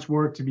so much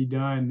work to be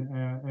done,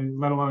 and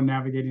let alone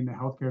navigating the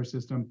healthcare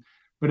system.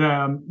 But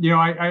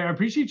I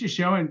appreciate you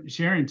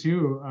sharing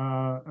too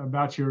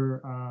about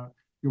your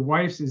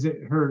wife's. Is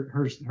it her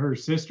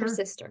sister? Her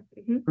sister.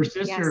 Her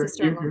sister. Yeah,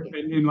 sister-in-law.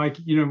 And like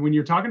when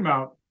you're talking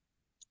about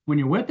when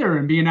you're with her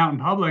and being out in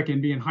public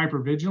and being hyper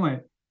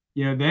vigilant,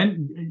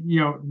 then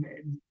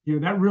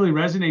that really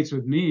resonates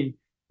with me.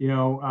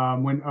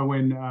 When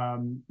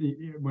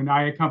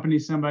I accompany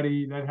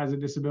somebody that has a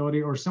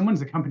disability, or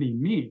someone's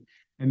accompanying me,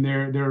 and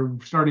they're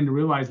starting to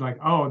realize like,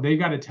 oh, they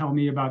got to tell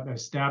me about a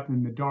step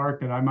in the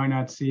dark that I might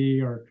not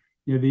see, or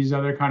these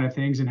other kind of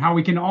things, and how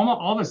we can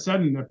all of a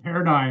sudden the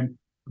paradigm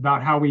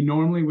about how we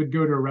normally would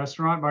go to a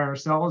restaurant by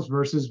ourselves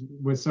versus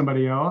with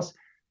somebody else,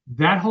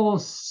 that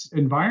whole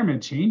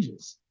environment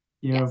changes,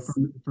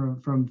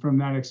 from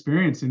that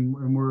experience,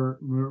 and we're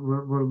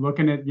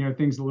looking at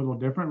things a little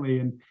differently.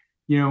 And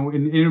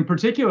in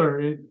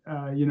particular,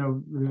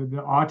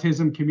 the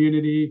autism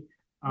community,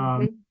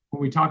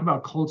 when we talk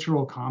about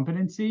cultural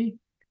competency,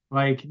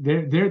 like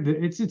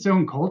it's its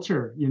own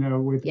culture,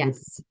 with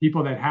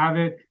people that have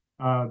it,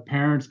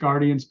 parents,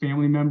 guardians,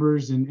 family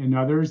members, and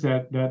others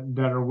that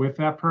are with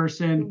that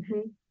person.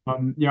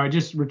 I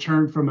just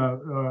returned from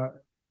a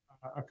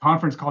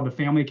conference called the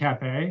Family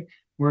Cafe,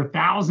 where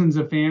thousands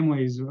of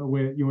families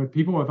with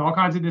people with all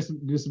kinds of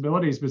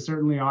disabilities, but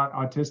certainly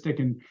autistic,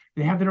 and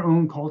they have their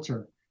own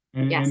culture.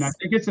 And I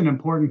think it's an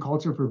important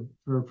culture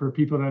for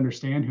people to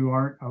understand who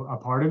aren't a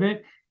part of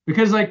it,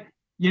 because when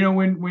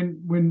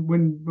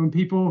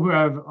people who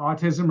have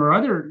autism or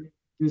other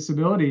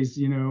disabilities,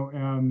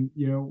 when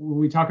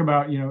we talk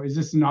about, is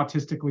this an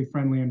autistically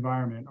friendly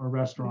environment or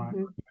restaurant,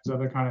 those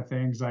other kind of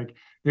things, like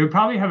they would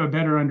probably have a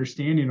better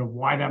understanding of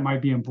why that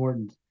might be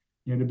important,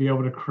 to be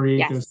able to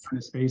create those kind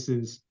of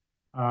spaces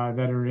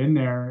that are in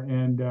there.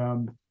 And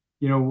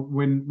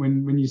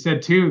when you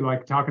said too,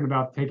 like talking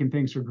about taking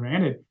things for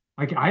granted,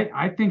 like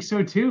I think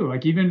so too.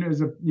 Like even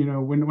as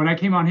when I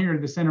came on here to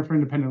the Center for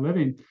Independent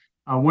Living,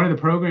 one of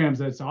the programs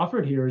that's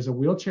offered here is a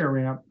wheelchair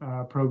ramp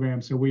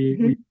program. So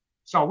we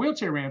saw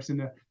wheelchair ramps in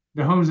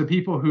the homes of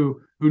people who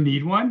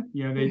need one.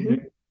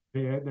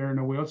 They're in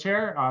a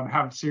wheelchair,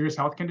 have serious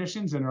health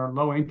conditions, and are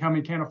low income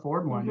and can't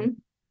afford one.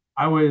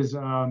 I was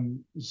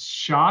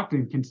shocked,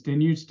 and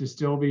continues to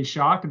still be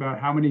shocked, about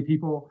how many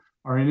people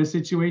are in a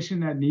situation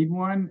that need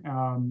one.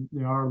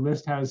 Our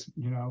list has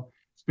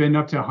it's been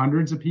up to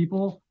hundreds of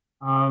people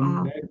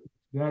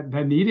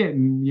that need it,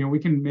 and we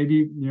can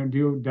maybe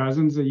do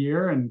dozens a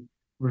year, and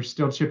we're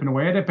still chipping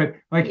away at it. But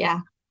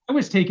I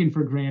was taking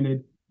for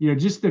granted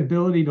just the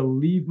ability to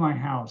leave my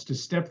house, to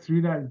step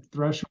through that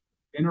threshold,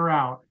 in or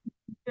out,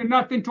 and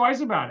not think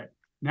twice about it.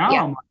 Now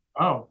Yeah. I'm like,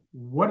 oh,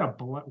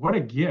 what a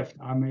gift.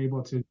 I'm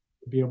able to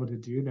be able to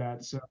do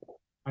that. So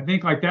I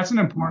think like that's an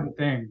important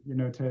thing,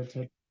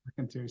 to look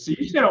into. So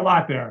you said a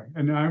lot there,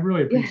 and I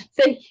really Yeah,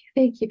 appreciate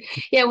thank you.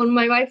 Yeah, when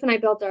my wife and I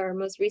built our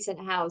most recent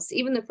house,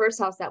 even the first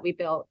house that we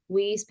built,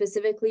 we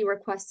specifically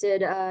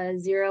requested a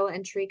zero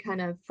entry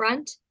kind of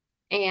front,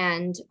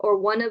 or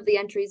one of the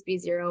entries be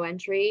zero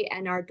entry,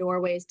 and our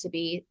doorways to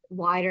be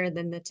wider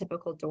than the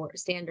typical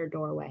standard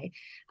doorway.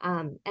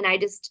 And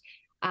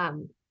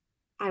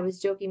I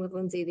was joking with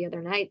Lindsay the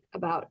other night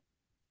about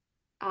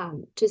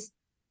just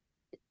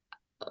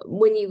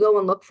when you go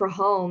and look for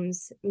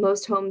homes,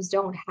 most homes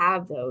don't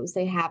have those.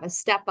 They have a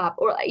step up,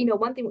 or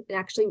one thing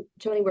actually,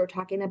 Tony, we were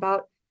talking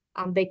about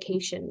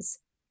vacations,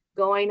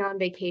 going on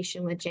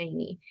vacation with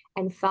Jamie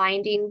and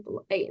finding,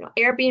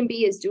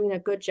 Airbnb is doing a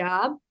good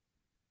job.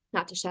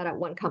 Not to shout out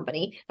one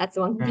company, that's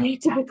the one company I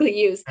typically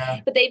use,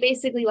 but they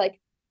basically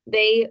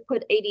they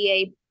put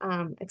ADA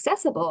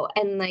accessible,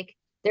 and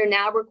they're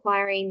now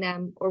requiring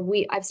them,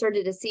 I've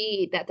started to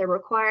see that they're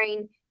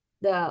requiring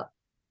the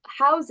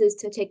houses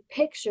to take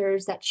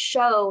pictures that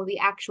show the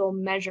actual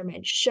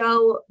measurement,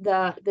 show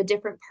the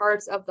different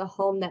parts of the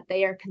home that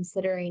they are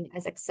considering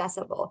as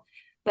accessible.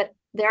 But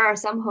there are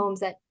some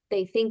homes that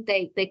they think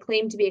they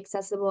claim to be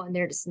accessible, and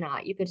they're just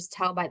not. You could just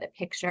tell by the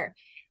picture.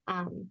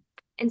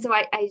 And so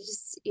I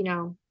just,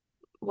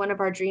 one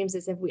of our dreams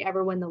is, if we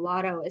ever win the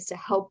lotto, is to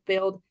help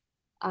build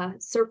a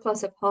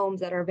surplus of homes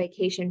that are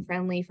vacation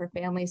friendly for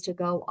families to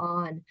go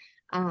on,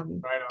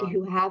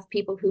 who have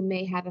people who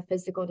may have a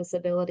physical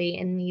disability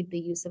and need the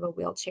use of a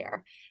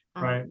wheelchair.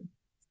 Right.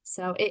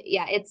 So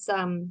it's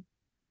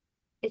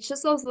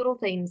just those little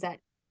things that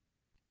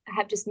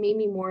have just made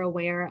me more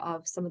aware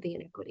of some of the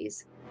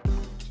inequities.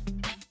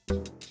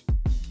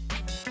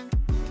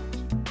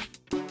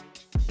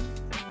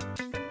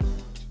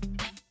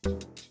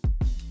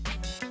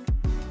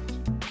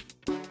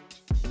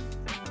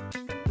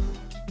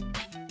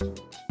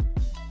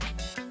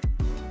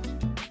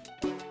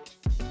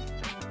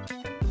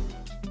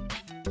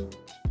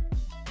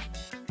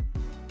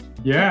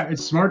 Yeah,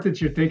 it's smart that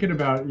you're thinking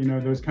about,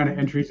 those kind of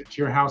entries into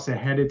your house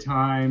ahead of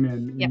time.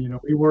 And,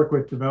 we work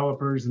with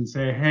developers and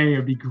say, hey,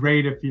 it'd be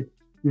great if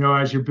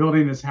as you're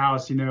building this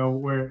house,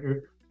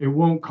 where it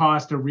won't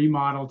cost a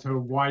remodel to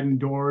widen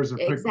doors or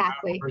put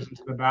doors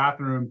into the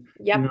bathroom.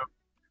 Yep.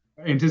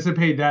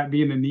 Anticipate that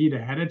being a need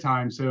ahead of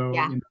time. So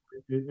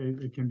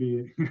it can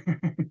be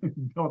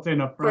built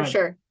in up front. For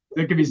sure.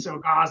 It could be so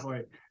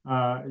costly,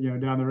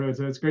 down the road.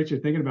 So it's great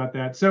you're thinking about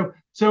that. So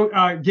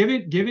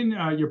given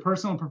your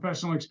personal and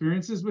professional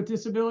experiences with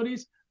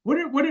disabilities,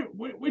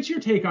 what's your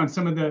take on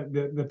some of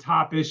the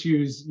top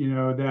issues,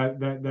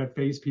 that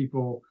face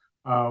people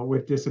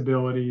with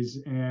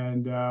disabilities,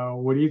 and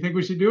what do you think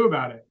we should do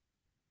about it?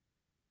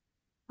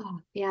 Oh,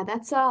 yeah,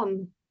 that's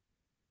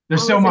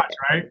there's so much,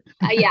 right?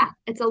 Yeah,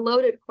 it's a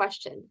loaded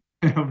question.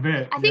 A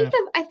bit. I think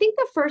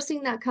the first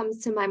thing that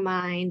comes to my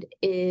mind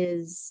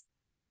is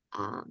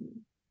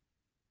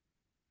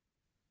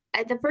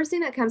the first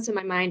thing that comes to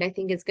my mind, I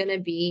think, is going to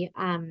be,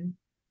 I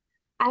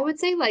would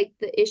say,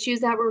 the issues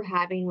that we're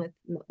having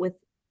with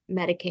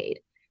Medicaid.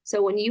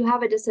 So when you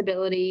have a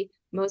disability,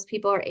 most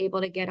people are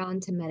able to get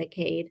onto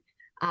Medicaid,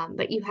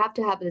 but you have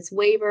to have this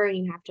waiver and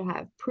you have to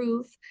have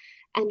proof,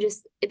 and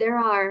just there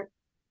are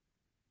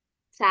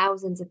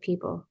thousands of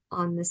people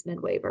on this med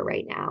waiver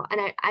right now.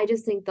 And I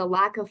just think the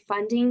lack of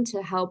funding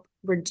to help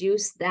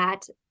reduce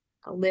that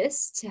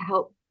list, to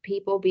help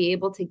people be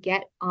able to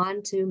get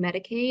onto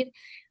Medicaid,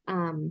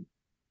 and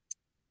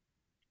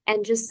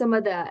just some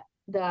of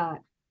the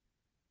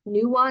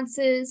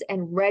nuances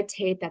and red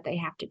tape that they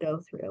have to go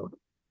through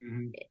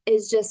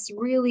is just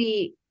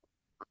really,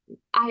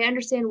 I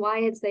understand why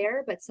it's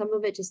there, but some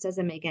of it just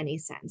doesn't make any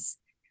sense,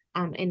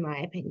 in my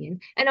opinion.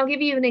 And I'll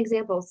give you an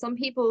example. Some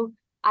people,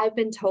 I've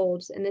been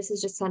told, and this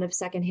is just kind of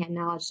secondhand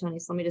knowledge, Tony,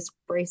 so let me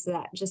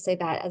just say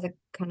that as a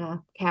kind of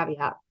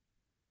caveat.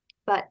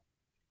 But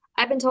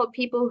I've been told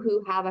people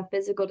who have a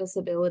physical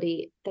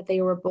disability that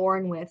they were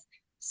born with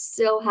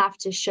still have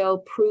to show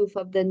proof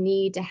of the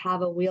need to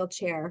have a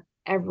wheelchair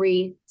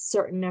every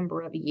certain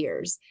number of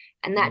years.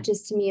 And that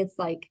just, to me, it's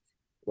like,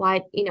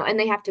 why, and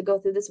they have to go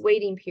through this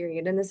waiting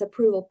period and this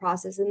approval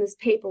process and this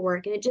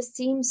paperwork. And it just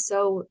seems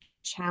so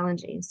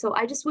challenging. So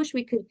I just wish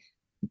we could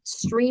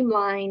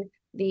streamline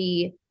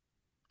the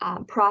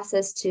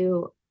process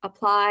to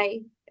apply,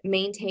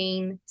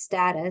 maintain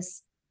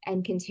status,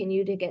 and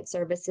continue to get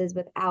services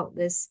without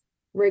this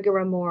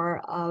rigmarole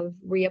of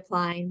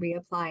reapplying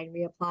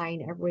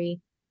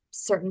every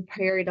certain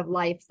period of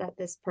life that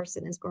this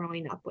person is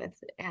growing up with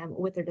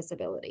their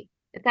disability,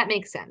 if that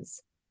makes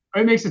sense.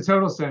 It makes a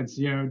total sense.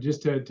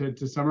 Just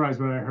to summarize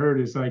what I heard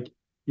is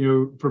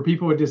for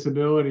people with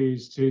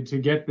disabilities to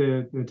get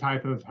the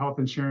type of health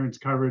insurance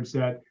coverage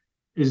that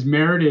is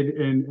merited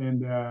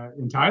and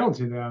entitled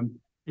to them,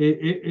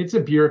 it's a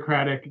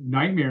bureaucratic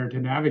nightmare to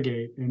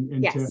navigate.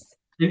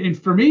 And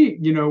for me,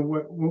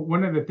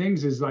 one of the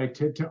things is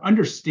to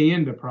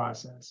understand the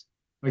process.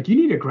 like you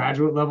need a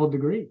graduate level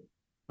degree.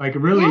 Like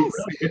really, Yes,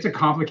 really, it's a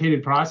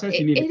complicated process.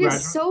 You need a it is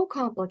graduate. so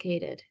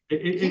complicated.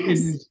 It Yes.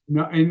 is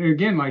not, and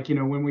again, like,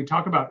 when we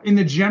talk about in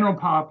the general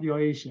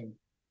population,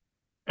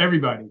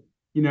 everybody,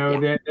 Yeah.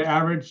 the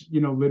average,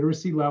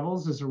 literacy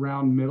levels is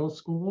around middle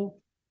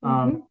school.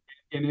 Um,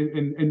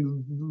 Mm-hmm.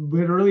 and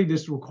literally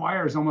this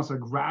requires almost a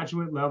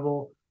graduate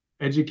level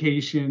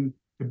education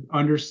to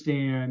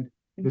understand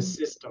the Mm-hmm.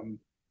 system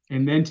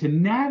and then to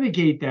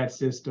navigate that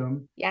system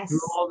through Yes.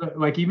 all the,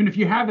 like, even if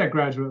you have that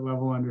graduate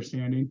level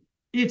understanding,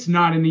 it's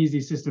not an easy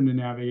system to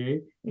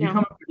navigate. You come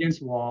No, up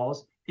against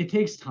walls, it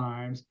takes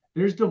times,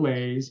 there's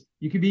delays,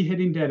 you could be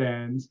hitting dead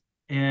ends.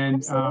 And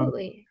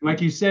absolutely. like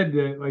you said,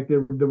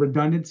 the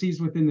redundancies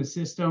within the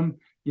system,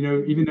 even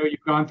Mm-hmm. though you've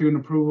gone through an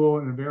approval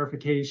and a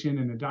verification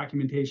and a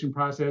documentation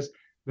process,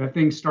 that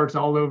thing starts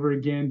all over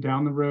again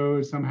down the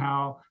road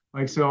somehow.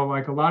 Like, so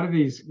like a lot of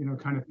these,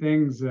 kind of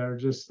things that are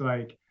just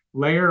like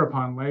layer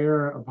upon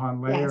layer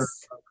upon layer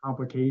Yes. of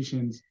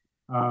complications.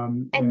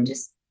 And And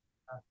just,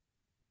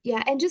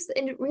 yeah, and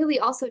really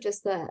also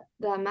just the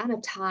amount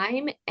of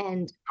time,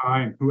 and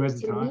time, who has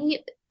the to time?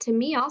 me, to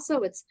me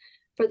also, it's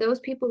for those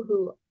people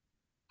who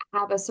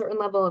have a certain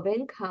level of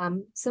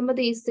income, some of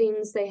these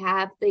things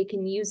they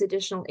can use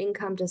additional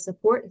income to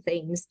support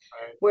things,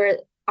 Right. where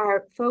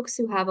our folks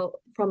who have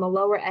from a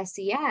lower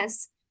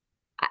SES,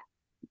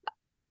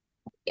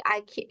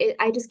 I,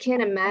 I just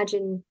can't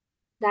imagine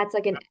that's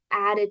like an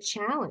added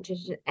challenge.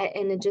 And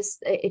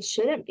it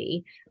shouldn't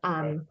be.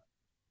 Right.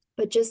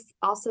 But just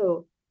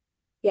also,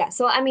 yeah.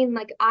 So I mean,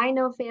 like, I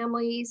know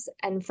families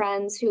and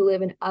friends who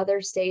live in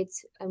other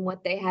states and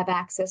what they have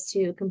access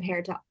to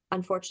compared to,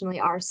 unfortunately,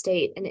 our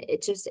state. And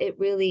it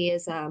really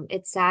is,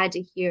 it's sad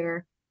to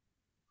hear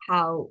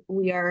how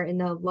we are in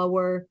the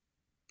lower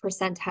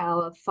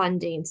percentile of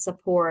funding,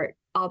 support,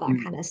 all that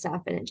Mm. kind of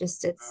stuff. And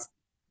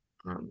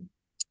um,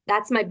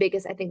 that's my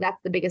biggest, I think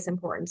that's the biggest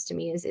importance to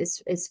me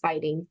is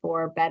fighting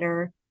for a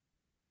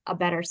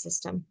better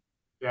system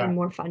Yeah. and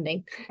more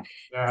funding.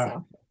 Yeah.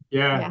 So,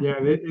 Yeah, yeah.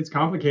 yeah, it's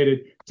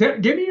complicated.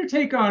 Give me your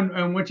take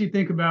on what you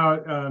think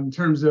about in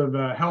terms of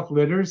health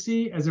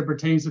literacy as it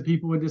pertains to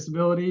people with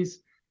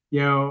disabilities.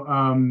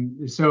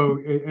 So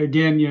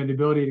again, the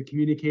ability to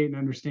communicate and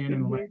understand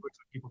in a Mm-hmm. language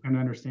that people can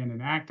understand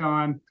and act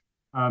on.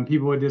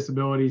 People with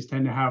disabilities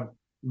tend to have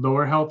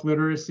lower health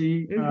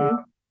literacy Mm-hmm.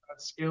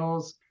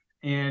 skills.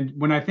 And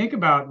when I think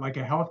about like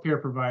a healthcare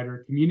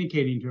provider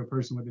communicating to a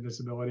person with a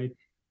disability,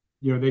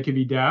 they could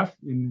be deaf,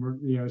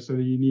 and so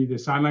that you need a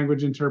sign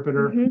language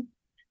interpreter, Mm-hmm.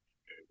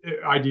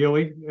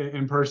 ideally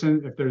in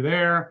person if they're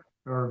there,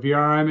 or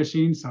VRI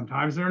machines.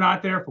 Sometimes they're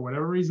not there for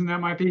whatever reason that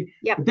might be.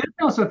 Yep. But then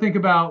I also think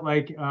about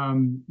like, is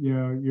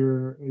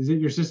it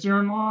your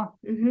sister-in-law?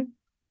 Mm-hmm.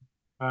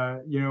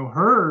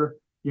 Her,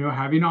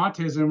 having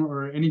autism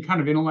or any kind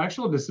of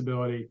intellectual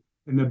disability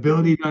and the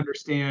ability to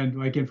understand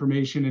like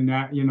information and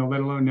that, let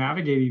alone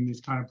navigating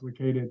these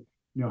complicated,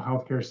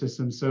 healthcare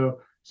systems. So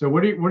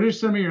what are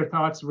some of your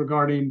thoughts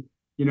regarding,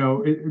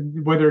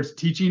 whether it's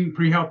teaching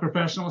pre-health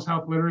professionals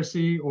health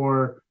literacy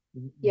or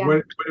Yeah. what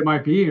it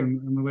might be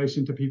in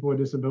relation to people with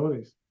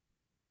disabilities?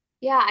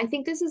 Yeah, I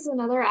think this is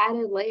another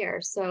added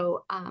layer.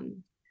 So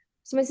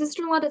my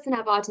sister-in-law doesn't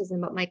have autism,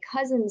 but my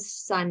cousin's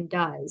son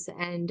does.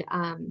 And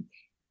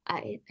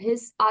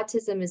his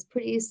autism is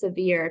pretty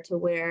severe to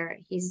where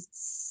he's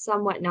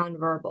somewhat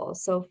nonverbal.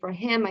 So for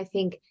him, I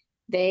think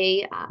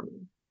they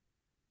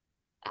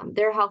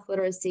their health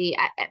literacy,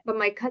 but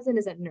my cousin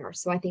is a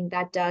nurse, so I think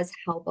that does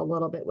help a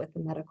little bit with the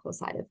medical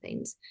side of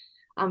things.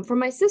 For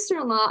my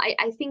sister-in-law,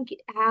 I think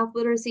health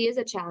literacy is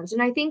a challenge.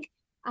 And I think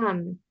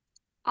um,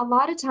 a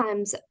lot of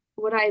times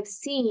what I've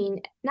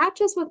seen, not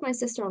just with my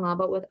sister-in-law,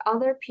 but with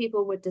other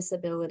people with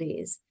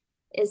disabilities,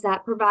 is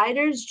that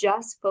providers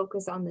just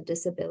focus on the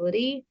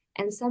disability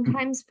and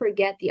sometimes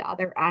forget the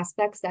other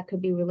aspects that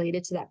could be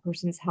related to that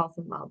person's health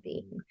and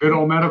well-being. Good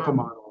old medical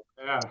model.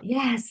 Yeah.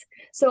 Yes.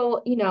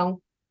 So,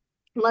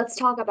 let's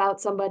talk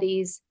about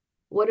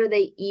what are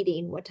they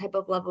eating? What type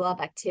of level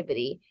of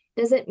activity?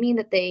 Doesn't mean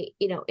that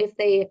if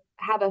they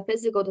have a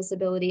physical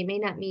disability, it may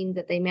not mean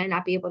that they may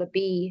not be able to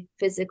be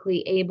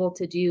physically able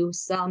to do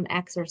some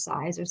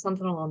exercise or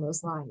something along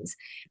those lines.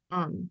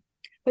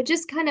 But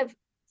just kind of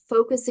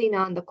focusing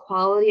on the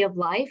quality of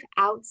life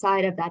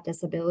outside of that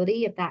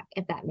disability, if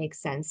that makes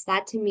sense.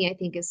 That to me, I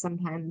think is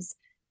sometimes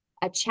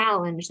a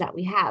challenge that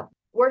we have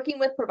working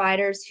with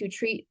providers who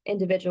treat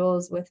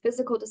individuals with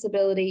physical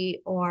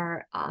disability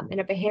or in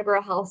a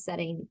behavioral health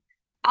setting.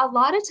 A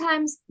lot of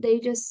times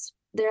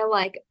they're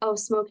like, oh,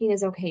 smoking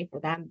is okay for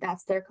them.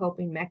 That's their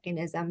coping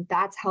mechanism.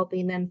 That's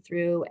helping them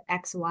through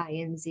X, Y,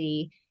 and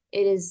Z.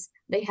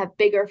 They have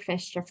bigger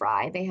fish to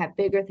fry. They have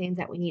bigger things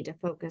that we need to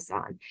focus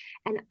on.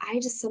 And I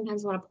just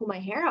sometimes want to pull my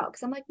hair out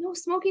because I'm like, no,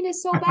 smoking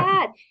is so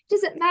bad. It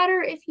doesn't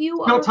matter if you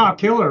Still are top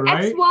killer,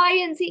 X, right? Y,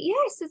 and Z.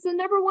 Yes, it's the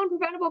number one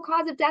preventable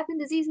cause of death and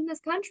disease in this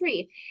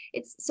country.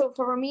 It's so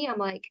for me, I'm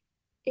like,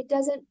 it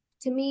doesn't,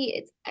 to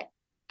me,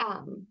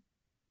 um,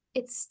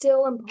 it's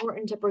still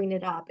important to bring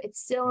it up. It's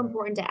still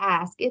important to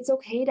ask. It's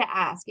okay to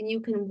ask, and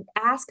you can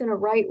ask in a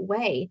right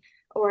way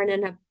or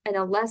in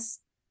a less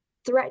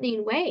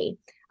threatening way.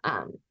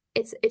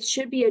 It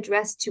should be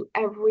addressed to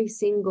every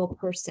single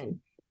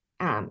person,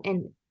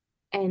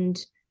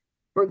 and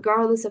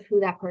regardless of who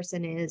that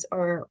person is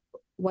or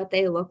what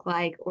they look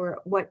like or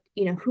what,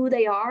 who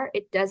they are,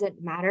 it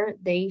doesn't matter.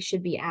 They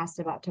should be asked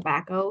about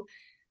tobacco,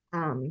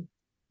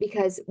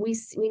 because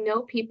we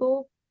know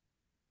people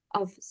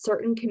of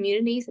certain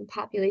communities and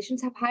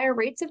populations have higher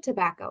rates of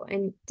tobacco,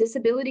 and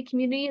disability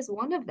community is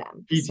one of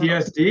them.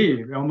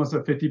 PTSD, almost a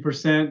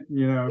 50%,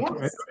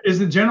 Yes. Is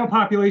the general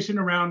population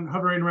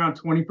hovering around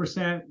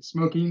 20%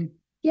 smoking?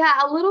 Yeah,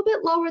 a little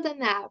bit lower than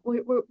that.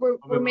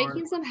 We're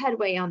making some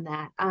headway on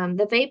that.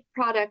 The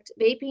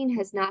vaping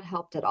has not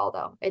helped at all,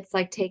 though. It's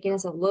like taking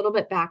us a little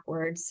bit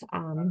backwards.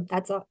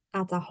 That's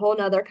a whole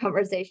nother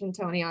conversation,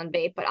 Tony, on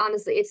vape. But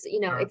honestly,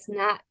 it's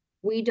not,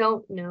 we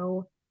don't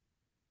know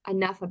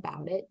enough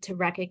about it to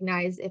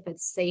recognize if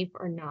it's safe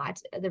or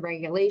not. The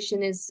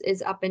regulation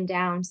is up and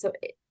down. So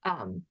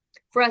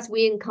for us,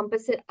 we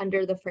encompass it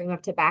under the frame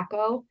of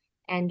tobacco,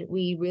 and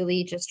we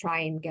really just try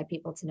and get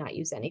people to not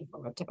use any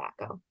form of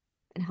tobacco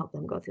and help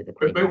them go through the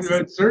clean process.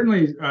 But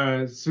certainly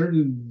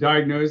certain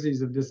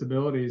diagnoses of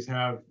disabilities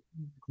have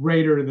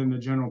greater than the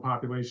general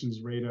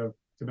population's rate of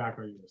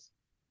tobacco use.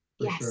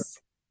 Yes. Sure.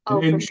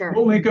 For sure.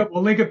 We'll link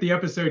up the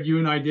episode you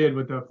and I did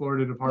with the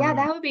Florida Department.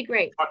 Yeah, that would be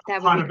great.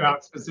 That would be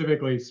about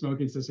specifically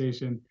smoking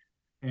cessation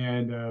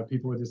and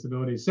people with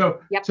disabilities. So,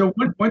 so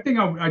one thing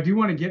I do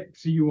want to get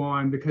to you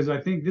on, because I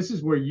think this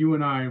is where you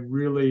and I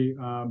really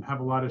have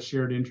a lot of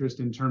shared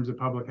interest in terms of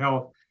public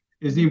health,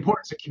 is the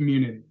importance of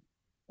community.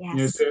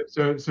 Yes.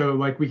 So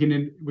like we can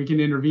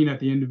intervene at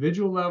the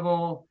individual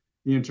level,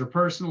 the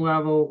interpersonal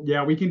level.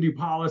 Yeah, we can do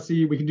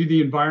policy. We can do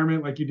the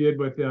environment like you did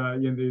with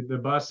the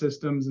bus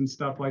systems and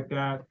stuff like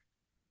that.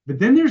 But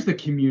then there's the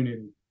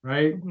community,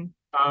 right?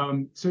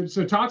 Mm-hmm.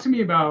 So talk to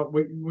me about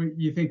what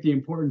you think the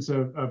importance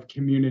of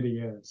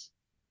community is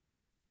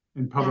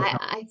in public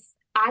health.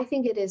 I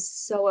think it is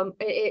so,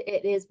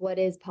 it is what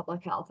is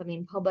public health. I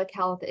mean, public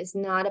health is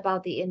not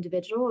about the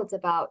individual. It's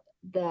about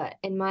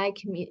in my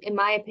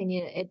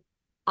opinion,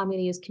 I'm going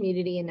to use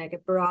community in like a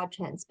broad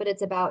sense, but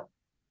it's about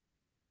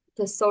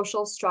the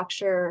social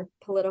structure,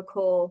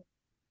 political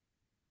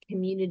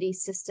community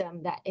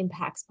system that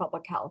impacts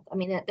public health. I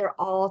mean, they're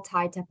all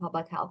tied to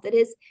public health.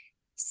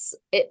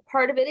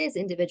 Part of it is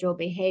individual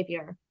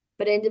behavior,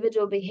 but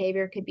individual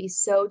behavior could be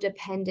so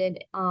dependent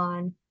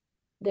on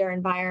their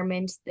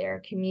environment,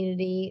 their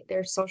community,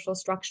 their social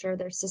structure,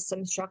 their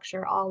system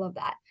structure, all of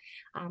that.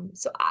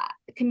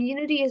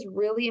 Community is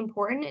really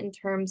important in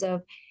terms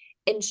of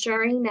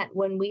ensuring that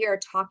when we are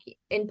talking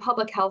in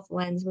public health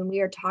lens, when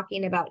we are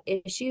talking about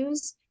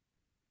issues,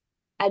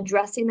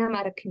 addressing them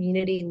at a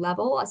community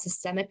level, a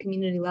systemic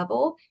community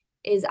level,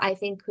 I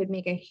think could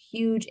make a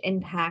huge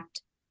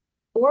impact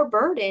or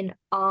burden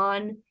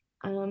on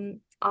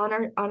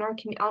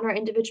our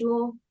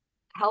individual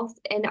health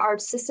and our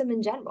system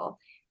in general.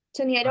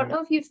 Tony, I don't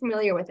know if you're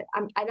familiar with it.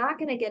 I'm not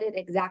going to get it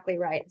exactly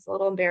right. It's a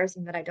little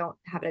embarrassing that I don't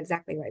have it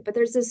exactly right, but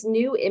there's this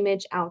new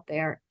image out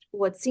there,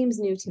 what seems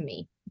new to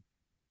me.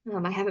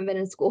 I haven't been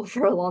in school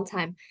for a long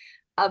time,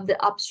 of the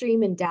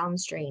upstream and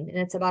downstream. And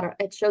it's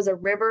it shows a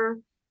river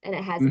and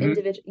it has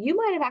individual. You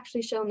might have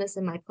actually shown this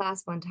in my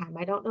class one time.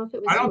 I don't know if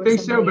it was. I don't think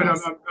so, but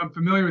I'm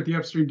familiar with the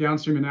upstream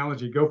downstream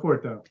analogy. Go for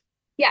it though.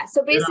 Yeah.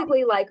 So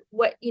basically, like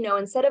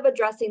instead of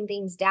addressing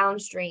things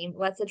downstream,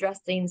 let's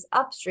address things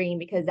upstream,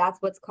 because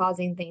that's what's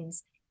causing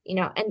things,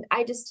 and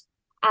I just,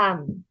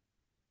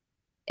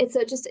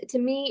 to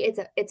me,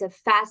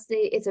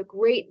 it's a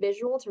great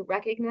visual to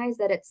recognize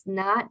that it's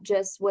not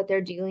just what they're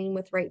dealing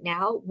with right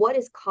now, what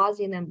is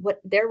causing them, what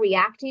they're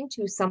reacting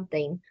to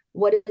something.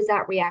 What is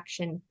that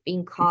reaction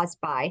being caused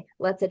by?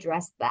 Let's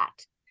address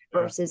that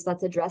versus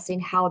let's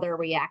addressing how they're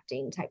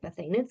reacting type of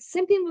thing. It's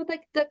simply with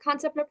like the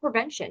concept of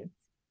prevention.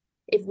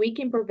 If we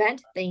can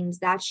prevent things,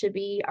 that should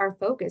be our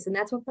focus. And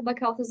that's what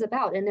public health is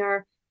about. And there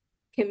are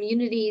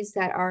communities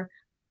that are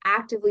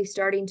actively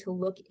starting to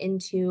look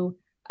into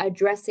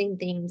addressing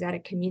things at a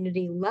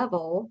community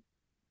level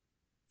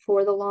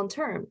for the long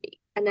term.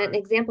 And an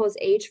example is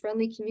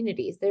age-friendly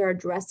communities. They're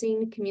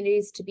addressing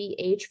communities to be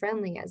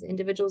age-friendly as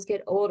individuals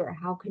get older.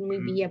 How can we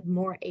be a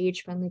more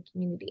age-friendly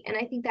community? And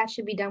I think that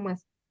should be done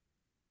with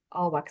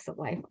all walks of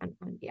life.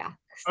 Yeah.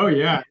 Oh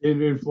yeah,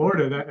 in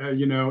Florida,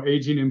 that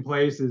aging in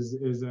place is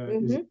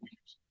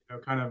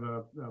kind of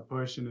a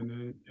push and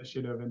an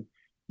initiative. And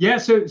yeah,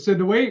 so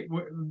the way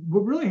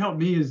what really helped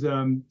me is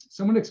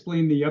someone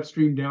explained the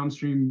upstream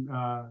downstream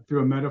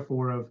through a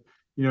metaphor of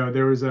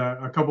there was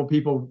a couple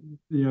people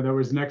that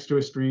was next to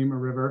a stream, a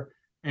river,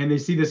 and they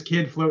see this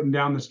kid floating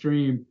down the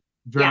stream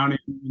drowning,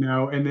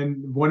 and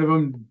then one of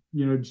them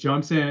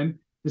jumps in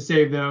to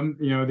save them,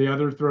 the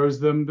other throws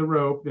them the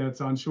rope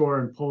that's on shore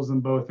and pulls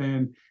them both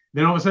in.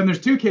 Then all of a sudden there's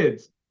two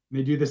kids and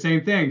they do the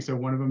same thing. So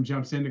one of them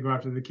jumps in to go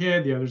after the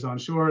kid, the other's on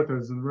shore,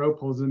 throws them the rope,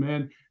 pulls them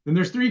in. Then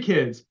there's three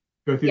kids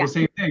go through the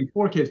same thing,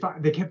 four kids,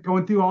 five. They kept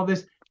going through all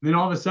this. And then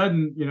all of a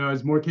sudden,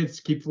 as more kids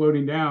keep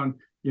floating down,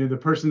 the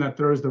person that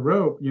throws the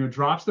rope,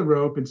 drops the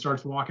rope and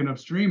starts walking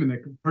upstream. And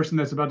the person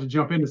that's about to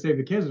jump in to save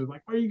the kids is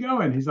like, where are you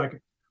going? He's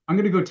like, I'm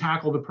going to go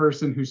tackle the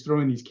person who's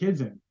throwing these kids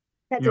in,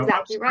 That's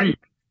exactly upstream, right.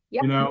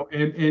 Yep.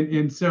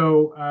 and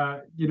so,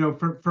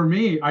 for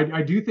me,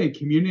 I do think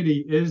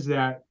community is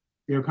that,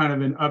 kind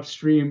of an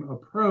upstream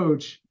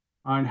approach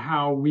on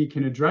how we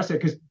can address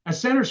it. Because as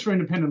Centers for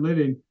Independent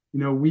Living,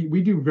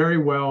 we do very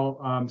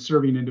well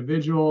serving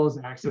individuals,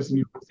 access and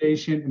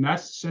utilization, and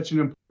that's such an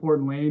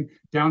important lane.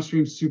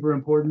 Downstream, super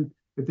important.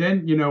 But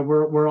then,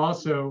 we're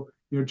also,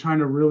 trying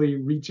to really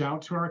reach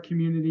out to our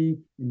community,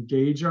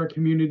 engage our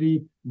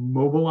community,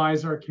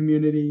 mobilize our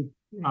community.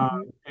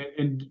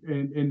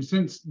 And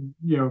since,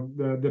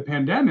 the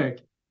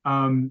pandemic,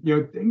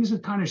 things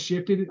have kind of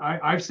shifted.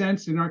 I've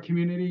sensed in our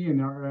community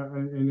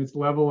and its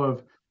level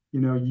of,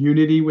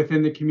 unity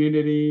within the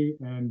community.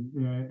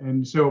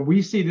 And so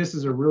we see this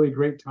as a really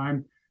great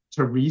time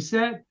to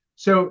reset.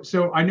 So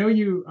I know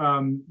you,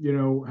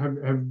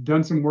 have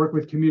done some work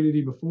with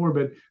community before,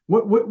 but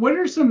what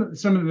are some of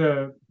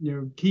the,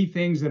 key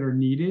things that are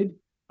needed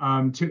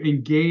to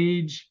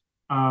engage,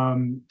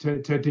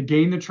 to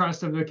gain the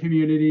trust of the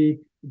community,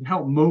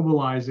 help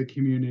mobilize the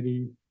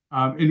community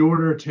in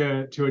order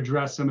to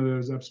address some of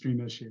those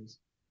upstream issues?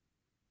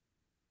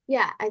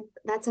 Yeah,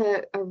 that's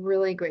a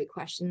really great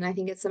question. I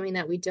think it's something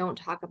that we don't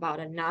talk about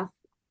enough,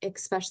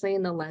 especially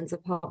in the lens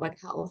of public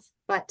health.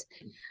 But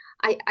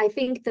I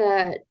think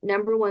the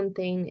number one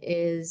thing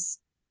is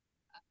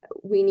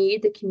we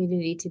need the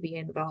community to be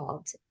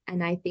involved.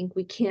 And I think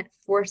we can't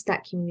force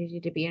that community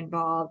to be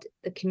involved.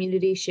 The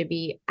community should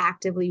be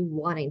actively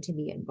wanting to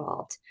be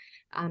involved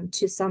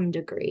to some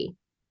degree.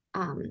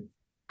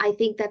 I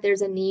think that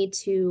there's a need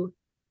to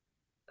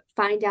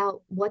find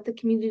out what the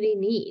community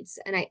needs.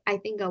 And I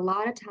think a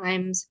lot of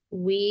times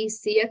we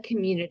see a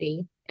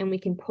community and we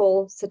can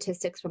pull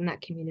statistics from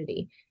that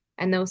community.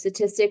 And those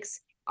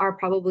statistics are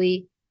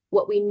probably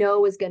what we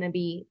know is going to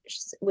be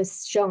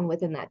was shown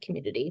within that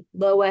community.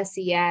 Low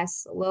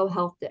SES, low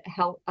health,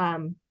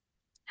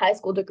 high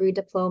school degree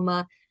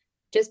diploma,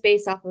 just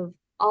based off of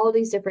all of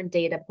these different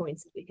data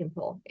points that we can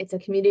pull. It's a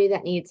community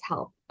that needs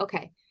help.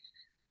 Okay.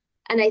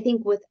 And I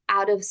think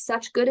out of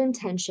such good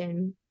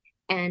intention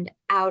and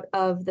out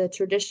of the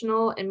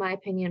traditional, in my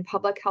opinion,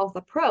 public health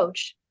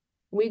approach,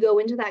 we go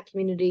into that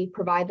community,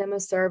 provide them a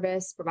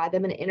service, provide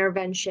them an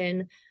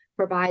intervention,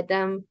 provide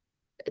them,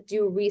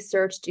 do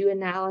research, do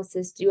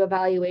analysis, do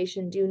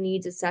evaluation, do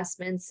needs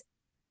assessments.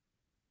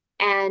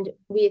 And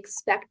we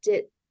expect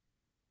it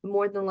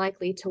more than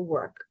likely to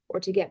work or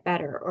to get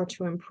better or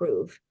to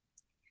improve.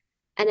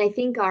 And I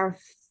think our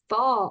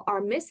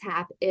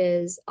mishap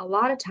is a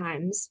lot of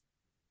times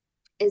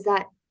is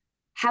that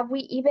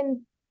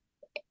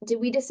did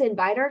we just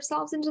invite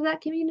ourselves into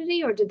that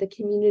community, or did the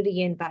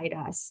community invite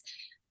us?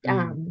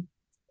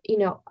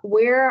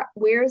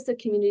 Where's the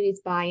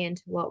community's buy-in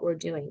to what we're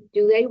doing?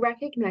 Do they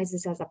recognize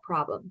this as a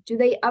problem? Do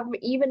they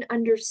even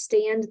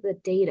understand the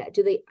data?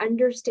 Do they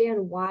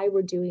understand why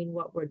we're doing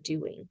what we're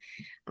doing?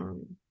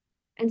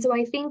 And so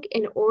I think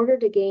in order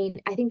to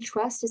gain, I think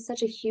trust is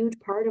such a huge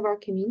part of our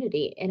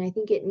community. And I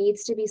think it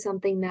needs to be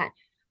something that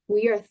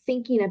we are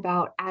thinking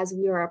about as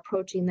we are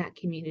approaching that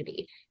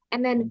community.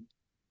 And then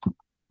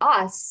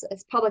us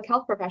as public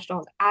health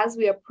professionals, as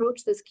we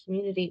approach this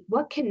community,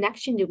 what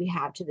connection do we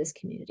have to this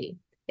community?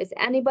 Is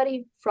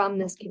anybody from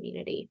this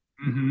community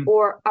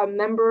or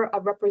a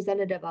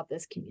representative of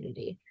this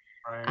community?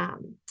 Right.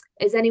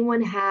 Does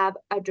anyone have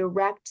a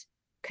direct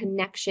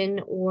connection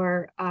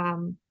or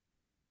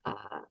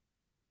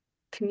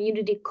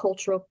community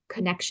cultural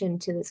connection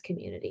to this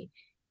community?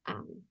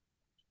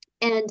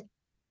 And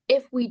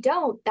if we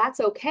don't,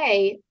 that's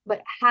okay,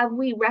 but have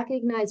we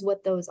recognized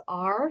what those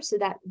are so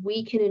that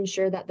we can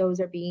ensure that those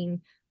are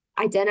being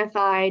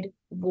identified,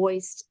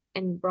 voiced,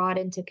 and brought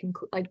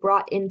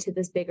into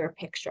this bigger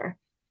picture?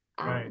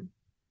 Right.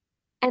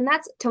 And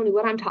that's, Tony,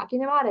 what I'm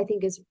talking about, I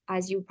think is,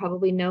 as you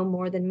probably know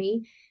more than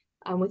me,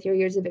 with your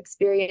years of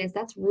experience,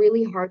 that's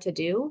really hard to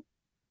do.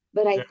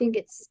 But I think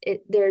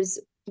there's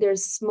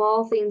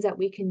small things that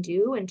we can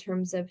do in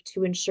terms of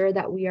to ensure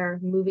that we are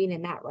moving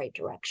in that right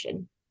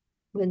direction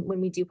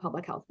when we do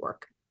public health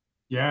work.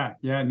 Yeah.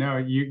 No,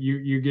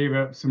 you gave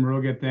up some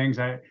real good things.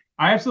 I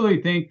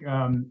absolutely think,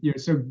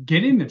 so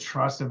getting the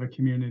trust of a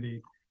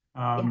community,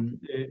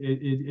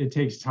 it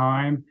takes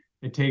time.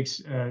 It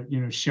takes,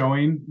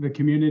 showing the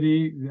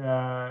community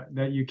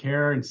that you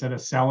care instead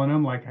of selling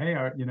them like, hey,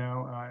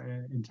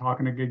 and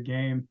talking a good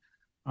game.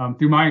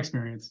 Through my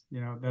experience,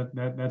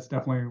 that's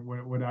definitely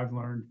what I've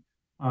learned.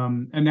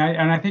 And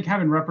I think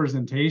having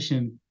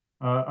representation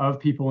of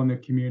people in the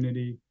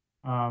community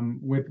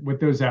with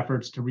those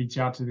efforts to reach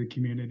out to the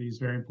community is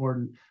very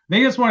important. I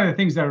think that's one of the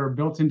things that are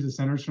built into the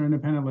Centers for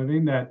Independent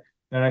Living that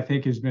I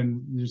think has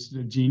been just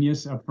a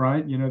genius up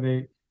front.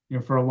 They,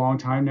 for a long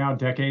time now,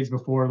 decades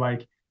before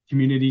like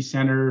community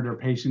centered or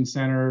patient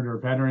centered or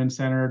veteran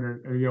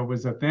centered or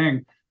was a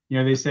thing.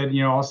 They said,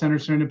 all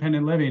Centers for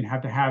Independent Living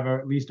have to have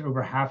at least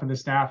over half of the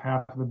staff,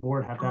 half of the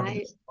board have to have.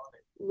 I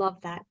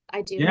love that.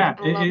 I do. Yeah,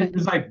 I love it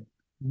was like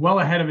well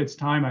ahead of its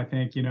time, I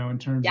think, in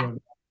terms of,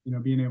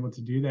 being able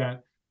to do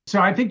that. So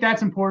I think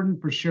that's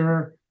important for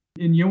sure.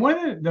 And one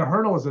of the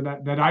hurdles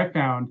that I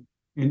found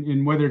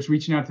in whether it's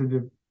reaching out to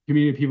the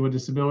community of people with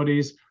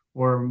disabilities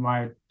or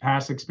my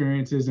past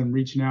experiences and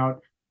reaching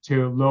out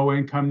to low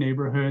income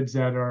neighborhoods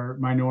that are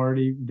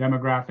minority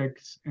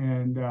demographics,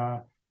 and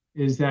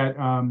is that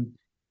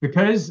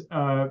because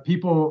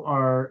people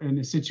are in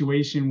a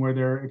situation where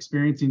they're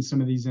experiencing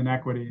some of these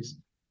inequities,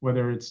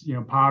 whether it's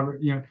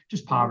poverty,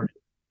 just poverty,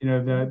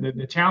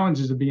 the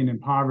challenges of being in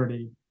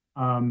poverty,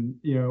 and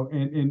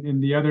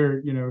the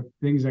other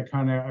things that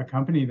kind of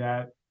accompany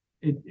that.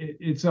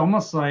 It's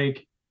almost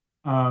like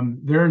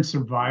they're in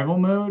survival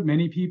mode,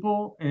 many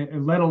people,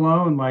 and let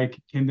alone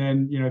like can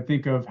then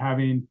think of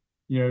having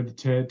to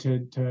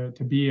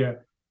be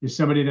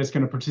somebody that's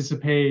going to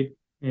participate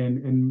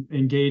in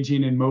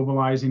engaging and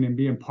mobilizing and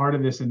being part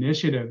of this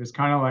initiative. It's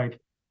kind of like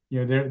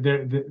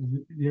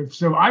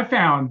so I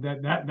found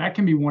that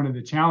can be one of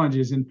the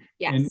challenges, and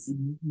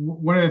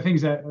one of the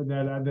things that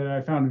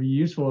I found to be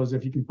useful is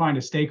if you can find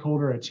a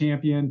stakeholder, a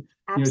champion,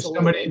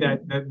 somebody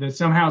that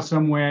somehow,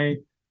 some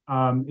way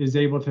is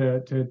able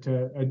to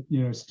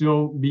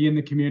still be in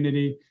the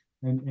community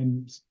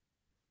and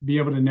be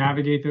able to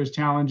navigate those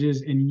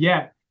challenges, and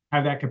yet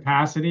have that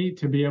capacity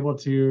to be able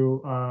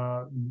to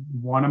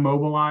want to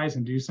mobilize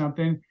and do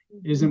something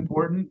is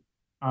important.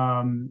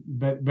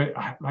 But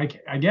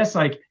like I guess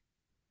like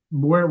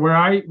where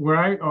I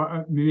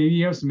maybe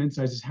you have some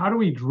insights is how do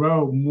we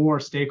grow more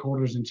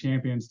stakeholders and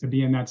champions to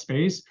be in that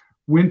space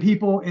when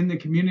people in the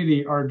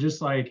community are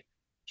just like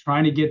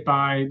trying to get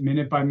by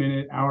minute by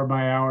minute, hour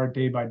by hour,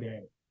 day by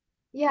day?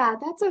 Yeah,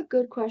 that's a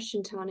good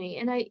question, Tony.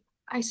 And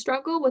I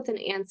struggle with an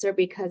answer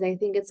because I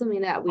think it's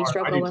something that we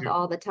struggle with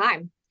all the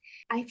time.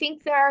 I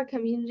think there are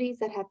communities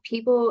that have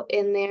people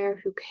in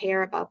there who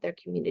care about their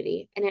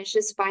community, and it's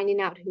just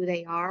finding out who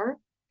they are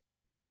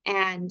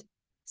and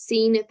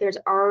seeing if there's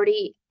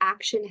already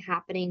action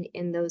happening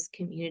in those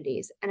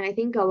communities. And I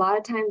think a lot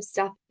of times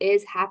stuff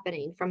is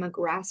happening from a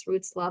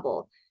grassroots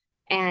level,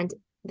 and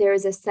there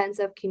is a sense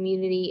of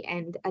community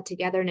and a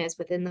togetherness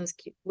within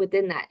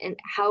that. And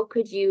how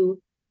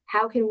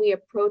can we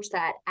approach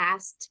that,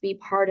 ask to be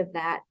part of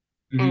that,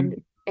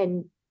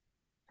 and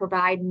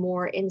provide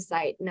more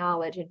insight,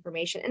 knowledge,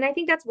 information. And I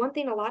think that's one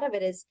thing. A lot of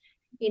it is,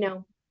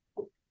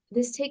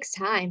 this takes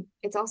time.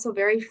 It's also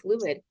very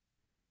fluid.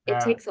 It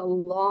takes a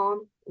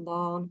long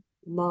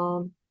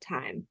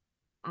time.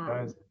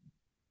 And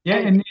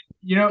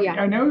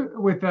I know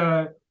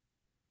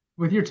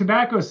with your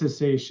tobacco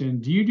cessation,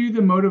 do you do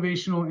the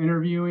motivational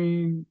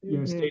interviewing,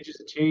 stages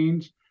of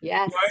change?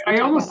 Yes. I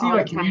almost see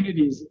like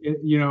communities,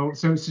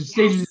 so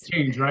stages of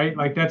change, right?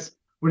 Like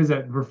what is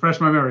that? Refresh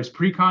my memories.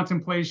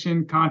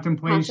 Pre-contemplation,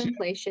 contemplation,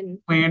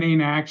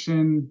 planning,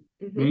 action,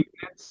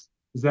 maintenance.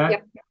 Is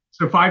that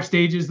so? 5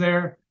 stages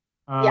there.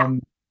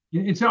 And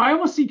so I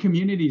almost see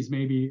communities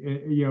maybe,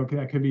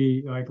 that could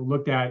be like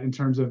looked at in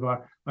terms of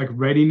like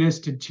readiness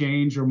to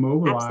change or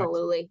mobilize.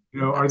 Absolutely.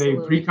 Are they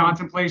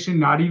pre-contemplation,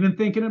 not even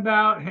thinking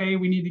about, hey,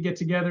 we need to get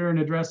together and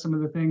address some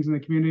of the things in the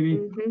community?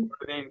 Or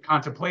are they in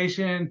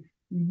contemplation?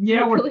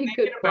 Yeah, we're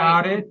thinking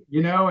about it,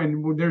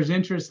 and there's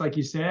interest, like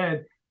you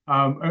said.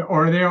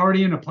 Or are they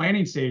already in a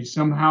planning stage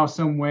somehow,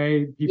 some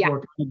way? People are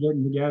kind of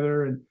getting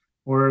together,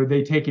 or are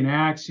they taking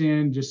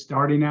action, just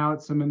starting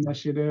out some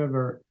initiative,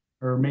 or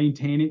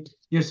maintaining?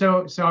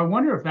 So I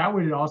wonder if that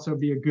would also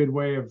be a good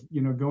way of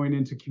going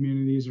into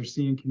communities or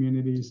seeing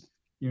communities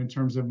in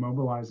terms of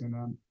mobilizing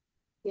them.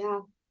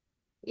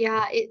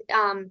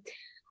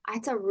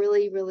 It's a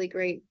really, really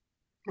great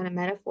kind of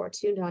metaphor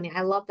too, Tony.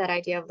 I love that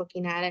idea of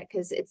looking at it,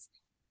 because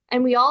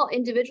and we all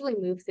individually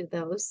move through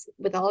those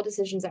with all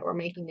decisions that we're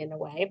making in a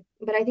way.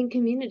 But I think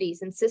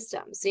communities and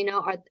systems,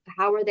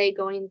 how are they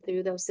going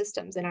through those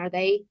systems, and are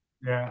they?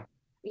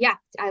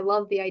 I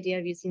love the idea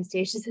of using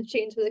stages of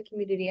change for the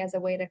community as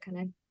a way to kind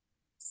of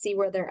see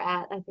where they're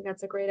at. I think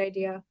that's a great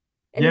idea.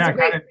 And it's a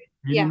great,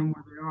 meeting them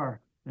where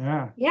they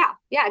are. Yeah,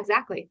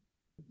 exactly.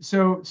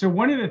 So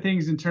one of the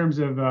things in terms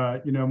of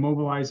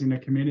mobilizing a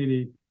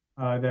community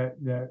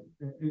that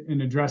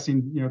in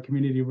addressing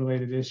community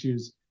related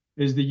issues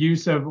is the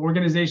use of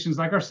organizations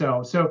like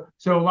ourselves. So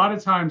a lot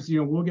of times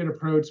we'll get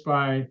approached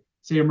by,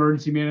 say,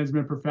 emergency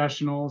management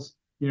professionals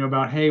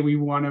about, hey, we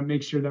want to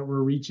make sure that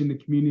we're reaching the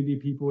community,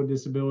 people with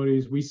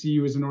disabilities. We see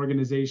you as an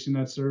organization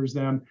that serves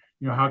them.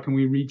 how can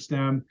we reach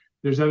them?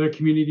 There's other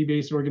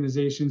community-based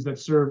organizations that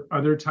serve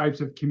other types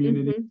of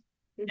community.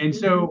 And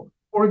so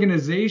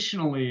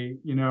organizationally,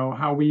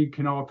 how we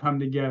can all come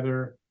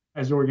together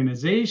as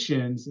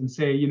organizations and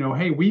say,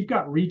 hey, we've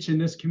got reach in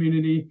this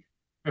community,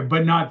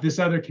 but not this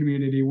other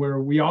community where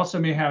we also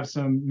may have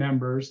some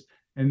members,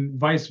 and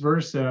vice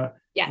versa.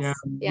 Yes.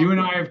 You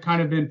and I have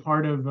kind of been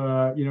part of,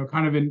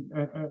 kind of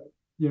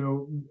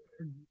an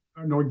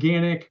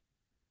organic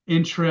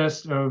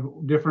interest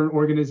of different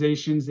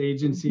organizations,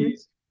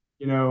 agencies,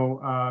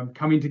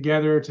 coming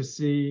together to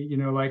see,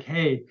 like,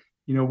 hey,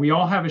 we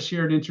all have a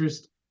shared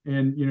interest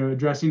in,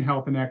 addressing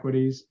health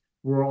inequities.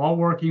 We're all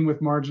working with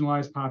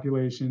marginalized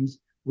populations.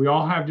 We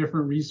all have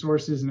different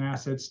resources and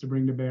assets to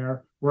bring to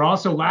bear. We're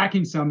also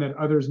lacking some that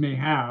others may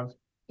have.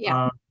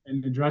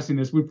 In addressing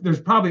this.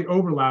 There's probably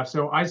overlap.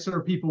 So I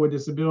serve people with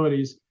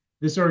disabilities,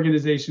 this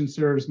organization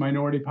serves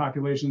minority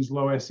populations,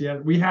 low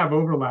SES. We have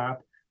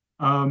overlap.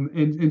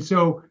 And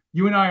so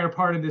you and I are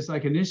part of this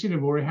like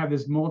initiative where we have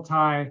this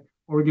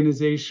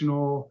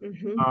multi-organizational,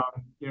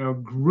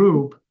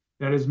 group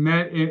that has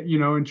met,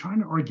 and trying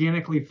to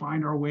organically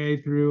find our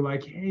way through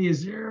like, hey,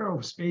 is there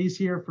a space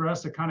here for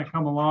us to kind of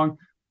come along?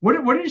 What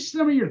are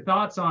some of your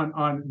thoughts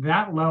on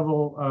that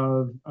level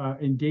of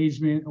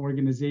engagement,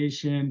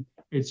 organization,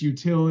 its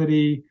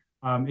utility,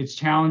 its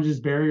challenges,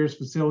 barriers,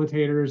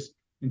 facilitators,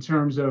 in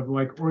terms of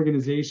like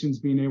organizations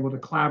being able to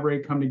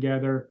collaborate, come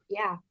together,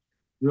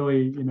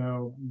 really,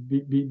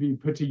 be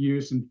put to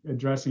use in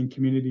addressing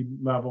community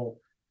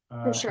level.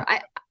 For sure.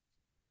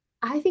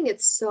 I think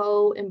it's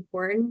so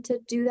important to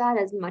do that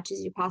as much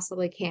as you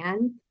possibly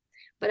can.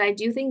 But I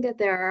do think that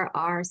there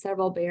are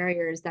several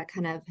barriers that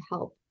kind of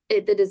help.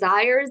 The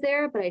desire is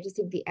there, but I just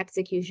think the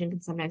execution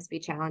can sometimes be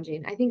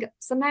challenging. I think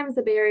sometimes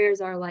the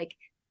barriers are like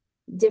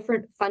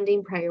different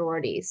funding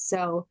priorities.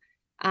 So,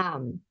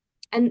 and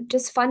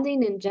just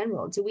funding in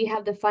general. Do we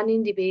have the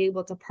funding to be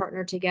able to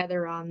partner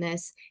together on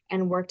this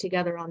and work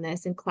together on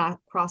this and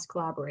cross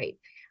collaborate?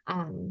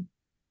 And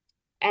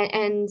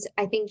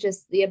I think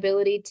just the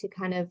ability to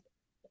kind of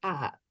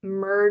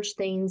merge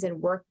things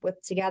and work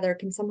with together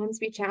can sometimes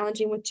be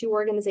challenging with two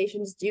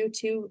organizations due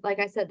to, like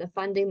I said, the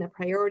funding, the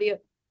priority of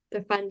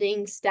the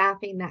funding,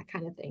 staffing, that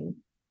kind of thing.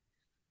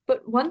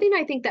 But one thing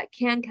I think that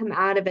can come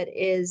out of it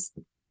is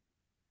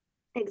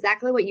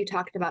exactly what you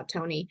talked about,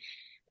 Tony,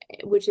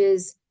 which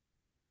is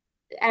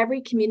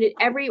every community,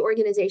 every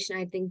organization,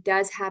 I think,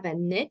 does have a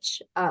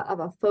niche of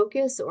a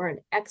focus or an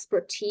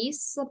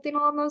expertise, something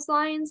along those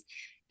lines.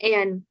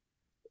 And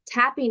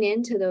tapping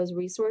into those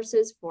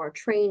resources for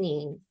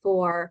training,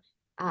 for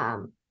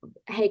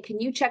hey, can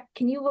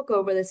you look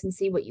over this and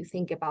see what you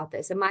think about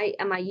this? Am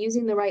I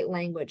using the right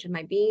language? Am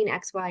I being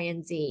X, Y,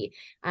 and Z?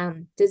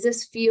 Does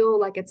this feel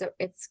like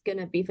it's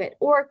gonna be fit?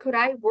 Or could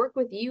I work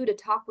with you to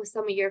talk with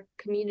some of your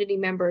community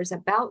members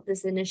about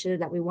this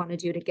initiative that we want to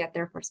do to get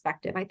their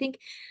perspective? I think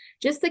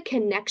just the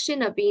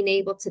connection of being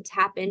able to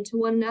tap into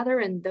one another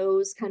and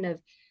those kind of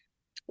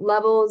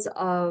levels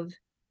of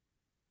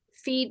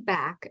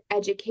feedback,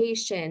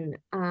 education,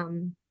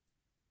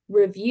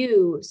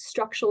 review,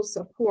 structural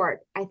support,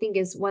 I think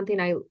is one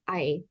thing I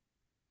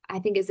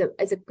think is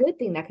a good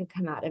thing that could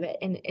come out of it,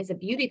 and is a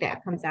beauty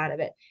that comes out of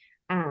it.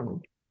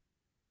 And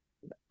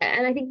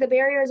I think the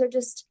barriers are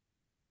just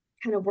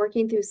kind of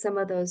working through some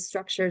of those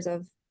structures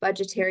of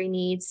budgetary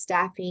needs,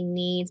 staffing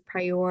needs,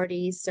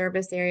 priorities,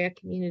 service area,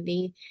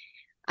 community.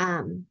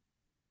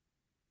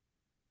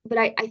 But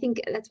I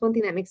think that's one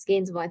thing that makes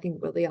Gainesville, I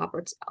think, really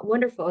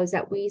wonderful, is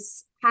that we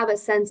have a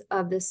sense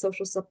of this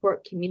social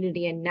support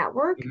community and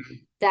network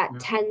that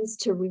tends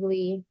to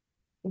really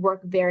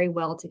work very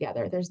well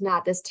together. There's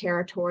not this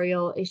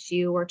territorial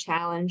issue or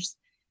challenge,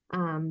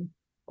 or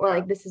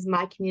like, this is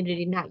my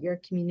community, not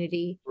your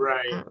community.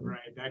 Right.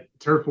 That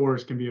turf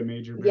wars can be a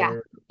major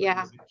barrier.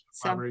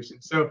 Collaboration.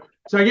 So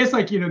I guess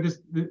like,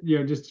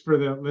 just for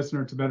the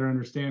listener to better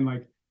understand,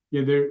 like,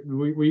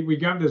 we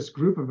got this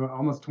group of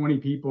almost 20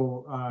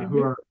 people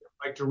who are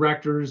like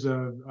directors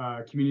of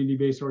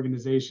community-based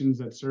organizations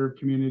that serve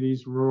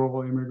communities,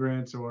 rural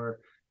immigrants, or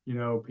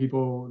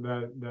people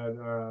that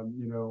are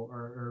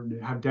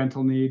have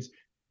dental needs.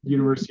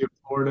 University of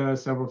Florida,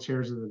 several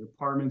chairs of the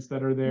departments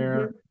that are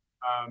there,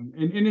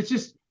 and it's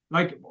just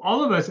like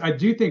all of us. I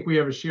do think we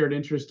have a shared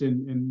interest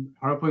in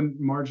helping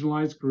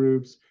marginalized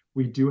groups.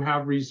 We do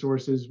have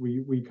resources.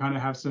 We kind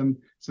of have some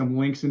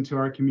links into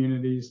our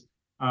communities.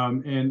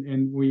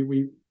 And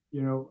we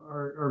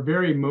are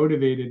very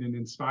motivated and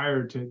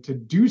inspired to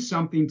do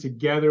something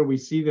together. We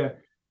see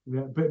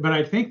but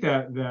I think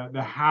that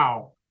the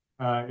how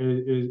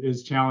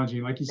is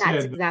challenging. Like you said,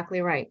 that's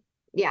exactly right.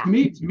 Yeah. To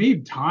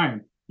me,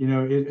 time.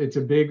 It's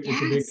a big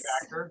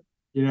factor.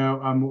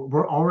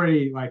 We're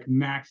already like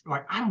maxed.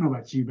 Like, I don't know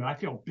about you, but I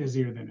feel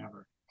busier than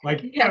ever.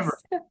 Like ever.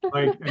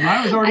 Like, and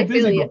I was already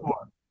busy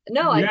before.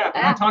 No,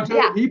 I talked to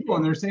other people,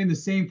 and they're saying the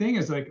same thing.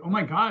 It's like, oh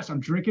my gosh,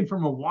 I'm drinking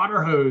from a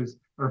water hose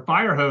or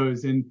fire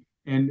hose, and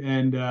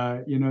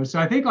so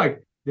I think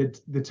like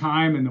the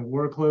time and the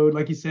workload,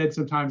 like you said,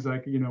 sometimes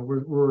like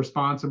we're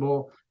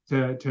responsible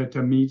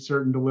to meet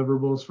certain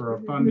deliverables for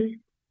our funding,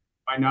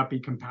 might not be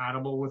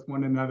compatible with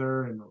one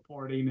another, and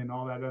reporting and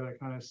all that other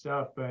kind of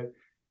stuff. But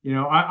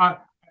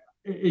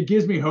it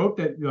gives me hope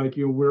that like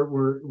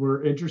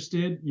we're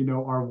interested.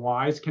 Our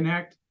whys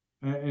connect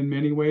in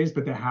many ways,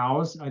 but the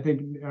hows, I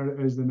think,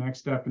 is the next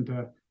step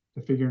into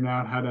figuring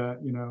out how to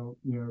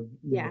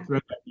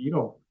thread that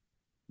needle.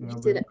 You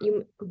did a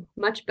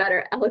much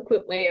better,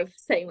 eloquent way of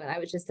saying what I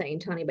was just saying,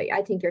 Tony, but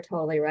I think you're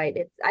totally right.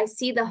 I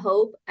see the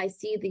hope, I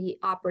see the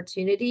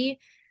opportunity.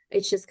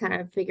 It's just kind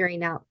of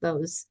figuring out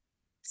those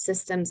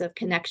systems of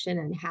connection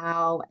and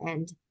how,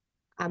 and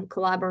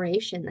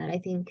collaboration, that I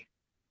think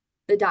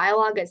the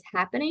dialogue is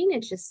happening.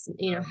 It's just,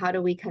 how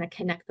do we kind of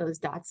connect those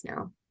dots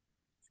now?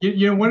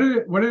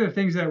 One of the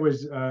things that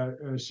was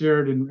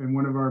shared in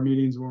one of our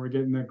meetings when we're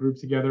getting that group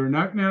together, and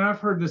I've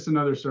heard this in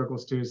other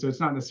circles too, so it's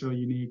not necessarily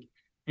unique.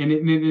 And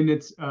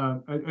it's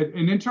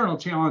an internal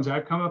challenge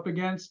I've come up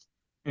against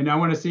and I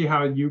want to see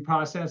how you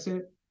process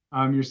it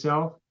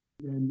yourself,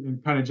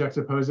 and kind of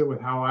juxtapose it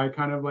with how I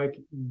kind of like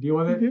deal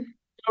with it. Mhm.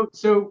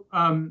 So,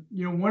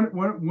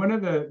 one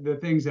of the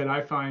things that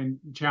I find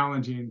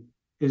challenging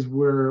is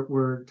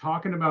we're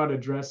talking about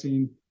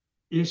addressing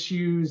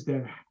issues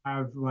that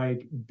have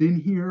like been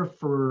here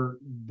for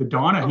the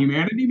dawn of Oh,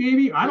 humanity,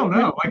 maybe. I don't mhm.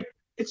 know. Like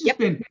it's just Yep.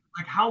 been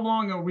like, how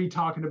long are we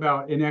talking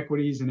about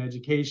inequities in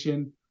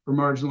education for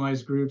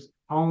marginalized groups?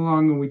 How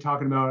long are we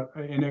talking about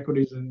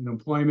inequities in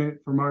employment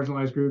for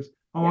marginalized groups?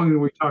 How Yep. long are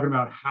we talking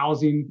about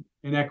housing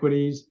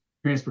inequities,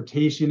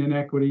 transportation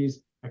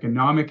inequities,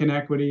 economic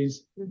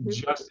inequities, Mhm.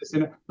 justice?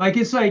 And like,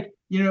 it's like,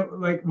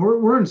 like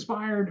we're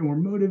inspired and we're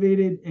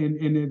motivated.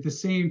 And at the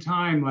same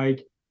time,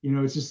 like,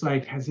 it's just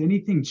like, has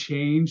anything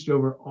changed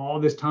over all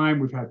this time?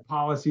 We've had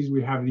policies,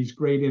 we have these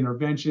great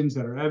interventions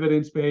that are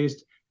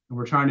evidence-based and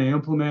we're trying to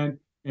implement.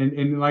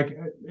 And like,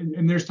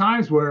 and there's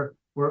times where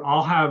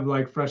I'll have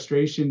like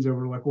frustrations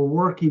over like, we're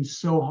working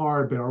so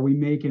hard, but are we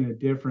making a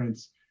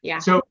difference? Yeah.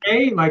 So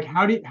like,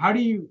 how do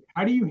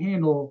you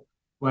handle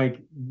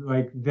like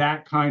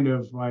that kind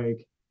of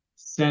like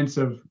sense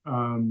of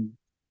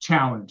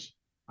challenge?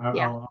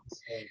 Yeah. I'll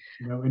say,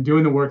 in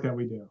doing the work that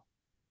we do.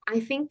 I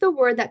think the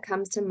word that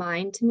comes to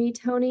mind to me,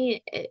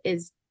 Tony,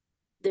 is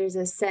there's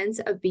a sense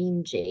of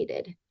being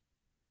jaded.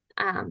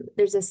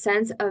 There's a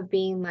sense of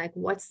being like,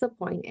 what's the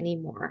point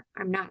anymore?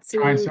 I'm not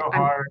Trying seeing, so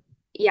I'm, hard.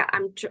 yeah,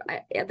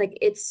 like,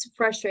 it's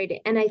frustrating.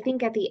 And I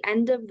think at the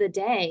end of the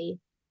day,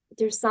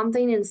 there's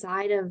something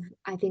inside of,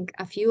 I think,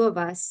 a few of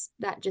us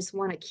that just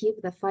want to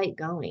keep the fight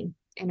going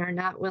and are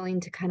not willing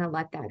to kind of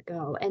let that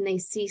go. And they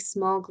see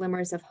small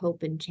glimmers of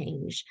hope and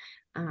change.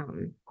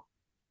 Um,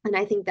 and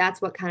I think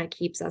that's what kind of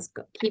keeps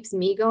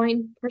me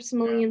going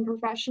personally and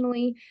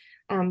professionally.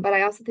 But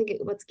I also think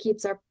what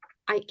keeps I'm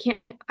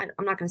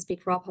not going to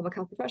speak for all public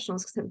health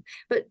professionals,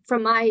 but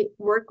from my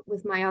work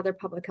with my other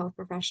public health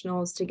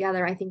professionals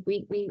together, I think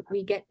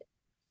we get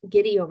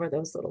giddy over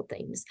those little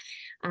things.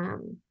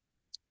 Um,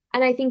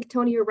 and I think,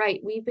 Tony, you're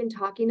right. We've been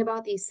talking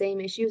about these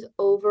same issues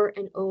over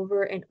and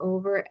over and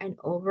over and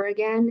over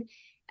again.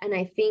 And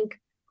I think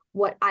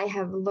what I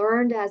have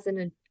learned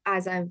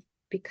as I'm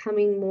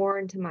becoming more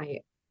into my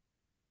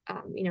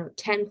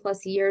 10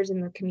 plus years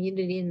in the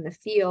community, in the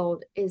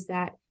field, is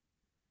that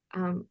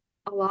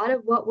a lot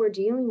of what we're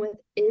dealing with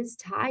is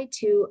tied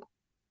to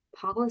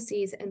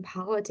policies and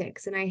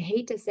politics. And I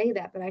hate to say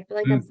that, but I feel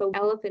like Mm, that's the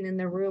elephant in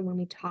the room when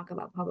we talk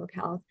about public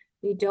health.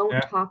 We don't yeah,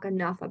 talk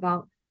enough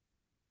about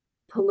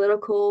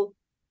political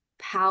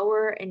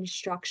power and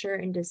structure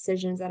and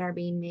decisions that are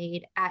being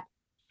made at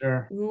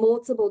sure.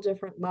 multiple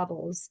different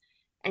levels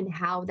and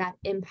how that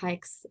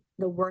impacts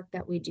the work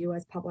that we do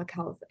as public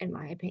health, in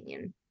my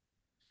opinion.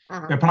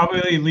 That Um,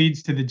 probably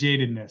leads to the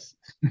jadedness.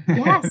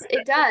 Yes,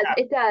 it does.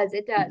 It does.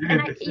 It does.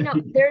 And Yeah.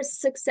 there's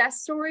success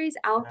stories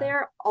out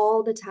there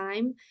all the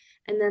time.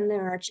 And then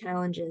there are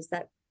challenges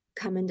that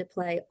come into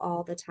play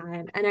all the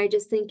time. And I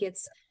just think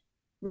it's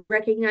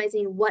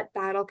recognizing what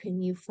battle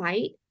can you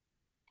fight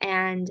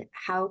and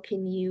how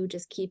can you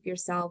just keep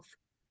yourself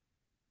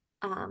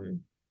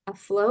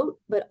afloat,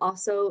 but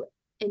also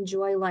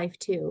enjoy life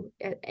too.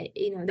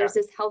 There's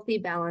this healthy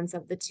balance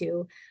of the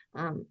two.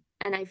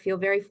 And I feel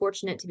very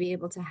fortunate to be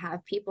able to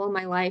have people in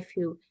my life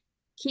who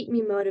keep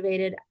me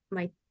motivated.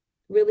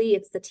 Really,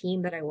 it's the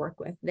team that I work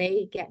with.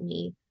 They get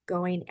me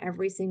going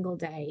every single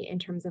day in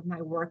terms of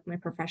my work, my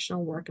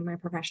professional work, and my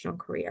professional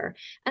career.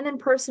 And then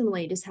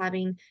personally,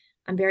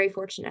 I'm very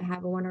fortunate to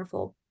have a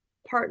wonderful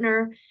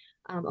partner,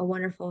 a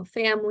wonderful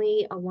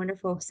family, a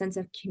wonderful sense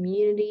of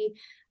community.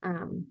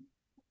 And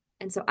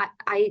so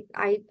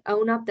I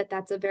own up that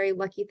that's a very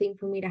lucky thing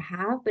for me to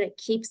have, but it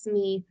keeps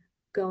me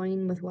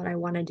going with what I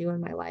want to do in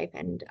my life.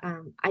 And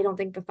I don't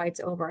think the fight's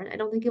over, and I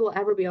don't think it will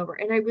ever be over.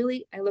 And I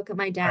look at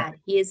my Right, dad.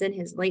 He is in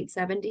his late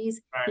 70s.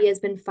 right. He has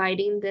been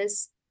fighting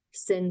this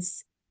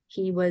since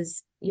he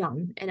was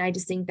young. And I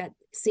just think that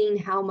seeing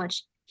how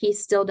much he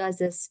still does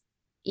this,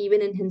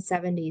 even in his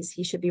 70s,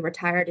 he should be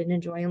retired and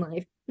enjoying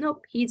life.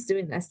 Nope, he's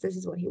doing this. This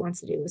is what he wants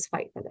to do, is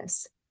fight for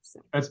this.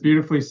 So That's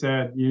beautifully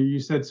said. You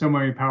said so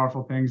many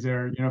powerful things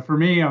there. For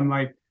me, I'm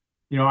like,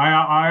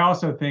 I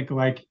also think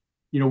like,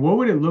 what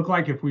would it look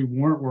like if we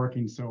weren't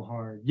working so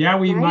hard? Yeah,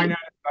 we might right. not,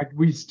 like,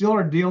 we still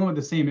are dealing with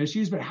the same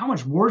issues, but how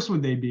much worse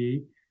would they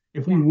be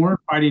if we Yeah. weren't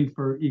fighting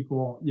for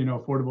equal,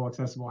 affordable,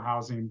 accessible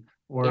housing,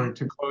 or Yeah.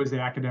 to close the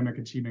academic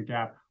achievement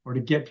gap, or to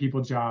get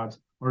people jobs,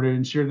 or to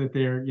ensure that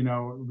they're,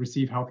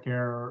 receive healthcare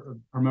or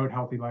promote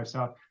healthy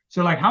lifestyle.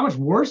 So like, how much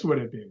worse would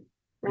it be,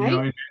 Right. in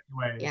many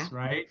Yeah. ways,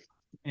 right?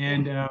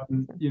 Yeah.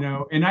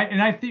 And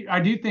I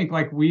do think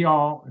like we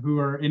all who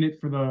are in it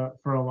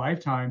for a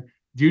lifetime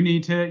do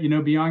need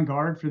to be on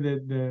guard for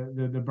the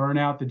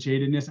burnout, the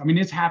jadedness. I mean,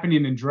 it's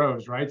happening in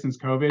droves, right? Since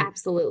COVID,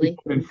 Absolutely.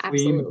 people have been fleeing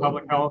Absolutely.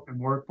 public health and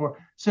workforce.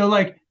 So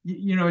like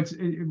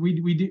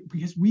we do,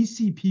 because we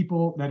see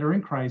people that are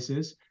in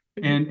crisis,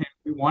 Mhm. and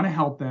we want to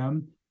help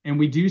them, and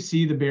we do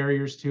see the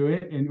barriers to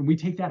it, and we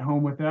take that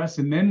home with us,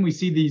 and then we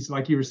see these,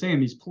 like you were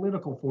saying, these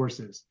political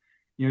forces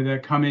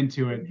that come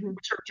into it, Mhm.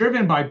 which are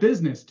driven by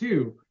business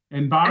too.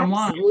 and bottom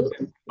Absolutely. lines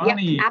and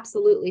money. Yep,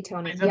 absolutely,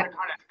 Tony. Other kind of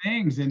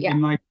things, and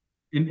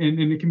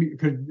it can be,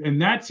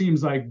 and that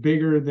seems like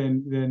bigger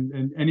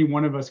than any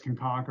one of us can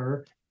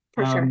conquer.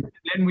 For sure.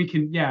 Then we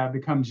can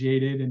become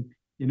jaded, and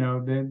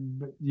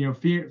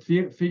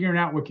figuring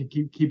out what could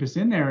keep us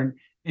in there.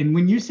 And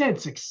when you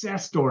said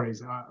success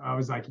stories, I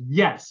was like,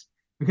 yes,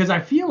 because I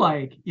feel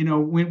like,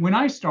 when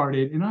I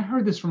started, and I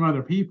heard this from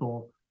other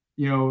people,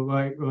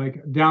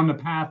 like down the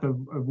path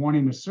of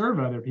wanting to serve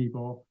other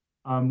people.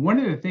 One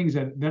of the things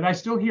that I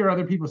still hear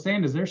other people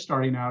saying as they're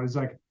starting out is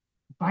like,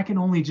 if I can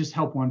only just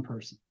help one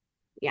person,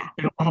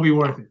 it'll all be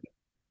worth it.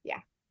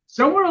 Yeah.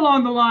 Somewhere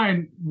along the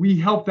line, we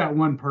helped that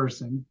one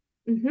person.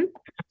 Mm-hmm. It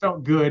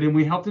felt good, and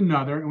we helped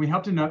another,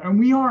 and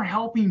we are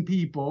helping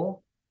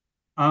people,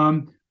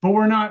 but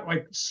we're not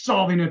like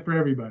solving it for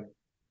everybody.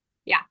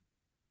 Yeah.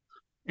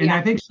 And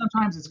I think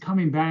sometimes it's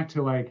coming back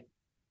to like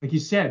you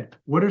said,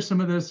 what are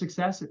some of those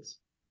successes?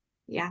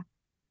 Yeah.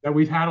 That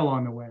we've had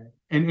along the way,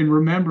 and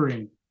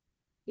remembering,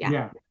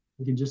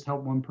 we can just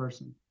help one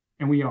person,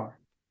 and we are,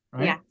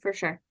 right? Yeah, for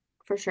sure.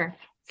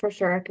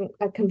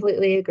 I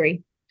completely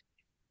agree.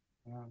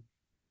 Yeah.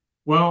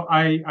 Well,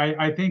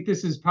 I think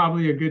this is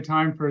probably a good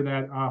time for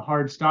that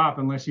hard stop,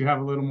 unless you have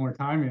a little more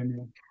time in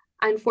you.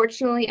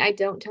 Unfortunately, I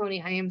don't,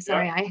 Tony. I am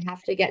sorry. I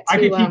have to get to. I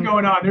could keep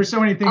going on. There's so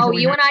many things. Oh,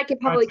 you and I could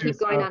probably keep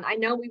going on. I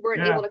know we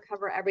weren't able to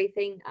cover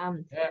everything. I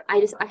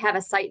have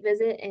a site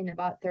visit in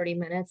about 30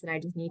 minutes, and I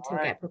just need to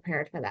get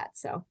prepared for that.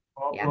 So.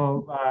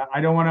 Well,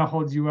 I don't want to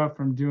hold you up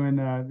from doing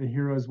the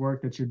hero's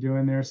work that you're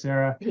doing there,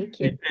 Sarah. Thank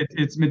you.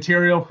 It's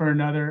material for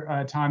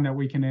another time that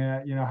we can,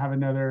 have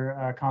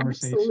another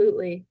conversation.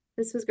 Absolutely.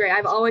 This was great.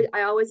 I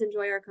always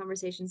enjoy our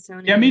conversations,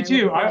 Tony. Yeah, me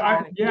too.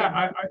 I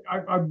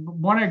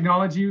want to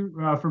acknowledge you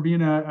for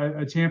being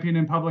a champion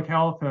in public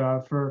health,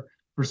 for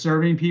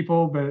serving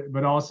people,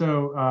 but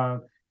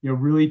also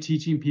really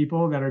teaching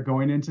people that are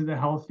going into the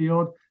health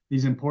field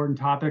these important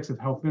topics of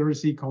health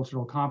literacy,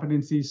 cultural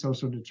competency,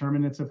 social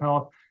determinants of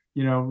health.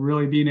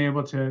 Really being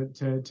able to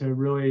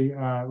really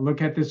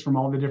look at this from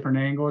all the different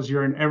angles.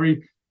 You're in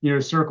every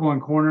circle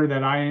and corner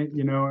that I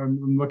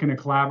am looking to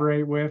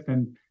collaborate with,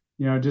 and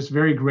just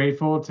very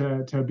grateful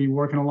to be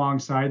working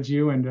alongside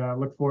you, and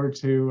look forward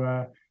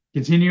to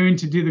continuing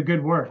to do the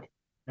good work.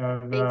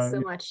 Thanks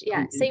so much.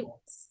 Yeah,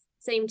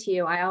 same to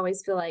you. I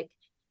always feel like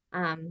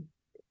I'm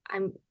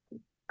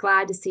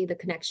glad to see the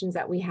connections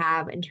that we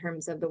have in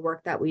terms of the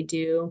work that we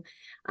do.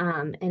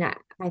 And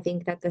I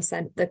think that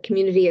the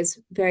community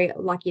is very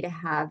lucky to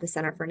have the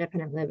Center for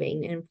Independent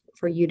Living, and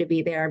for you to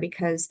be there,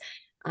 because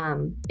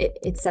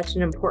it's such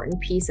an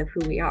important piece of who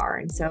we are.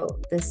 And so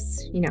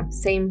this,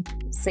 same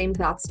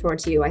thoughts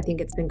towards you. I think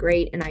it's been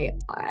great. And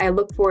I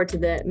look forward to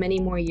the many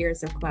more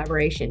years of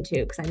collaboration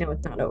too, because I know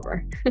it's not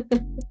over.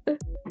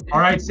 All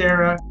right,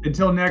 Sarah,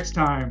 until next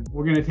time,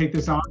 we're going to take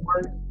this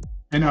onward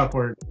and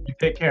upward. You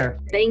take care.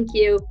 Thank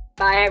you.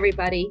 Bye,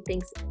 everybody.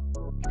 Thanks.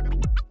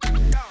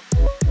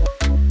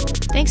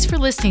 Thanks for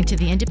listening to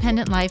the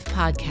Independent Life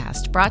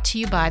podcast, brought to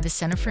you by the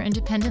Center for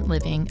Independent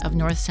Living of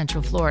North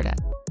Central Florida.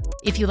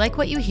 If you like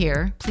what you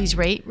hear, please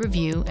rate,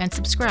 review, and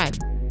subscribe.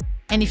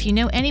 And if you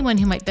know anyone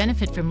who might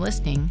benefit from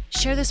listening,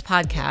 share this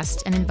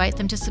podcast and invite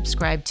them to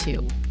subscribe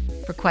too.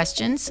 For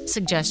questions,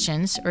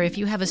 suggestions, or if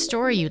you have a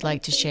story you'd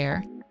like to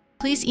share,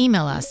 please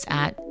email us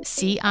at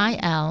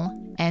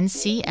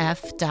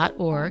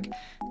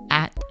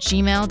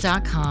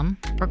cilncf.org@gmail.com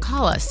or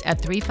call us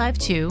at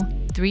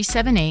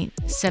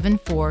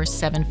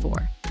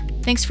 352-378-7474.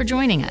 Thanks for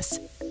joining us.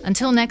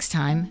 Until next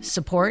time,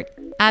 support,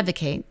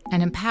 advocate,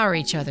 and empower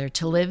each other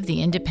to live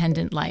the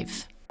independent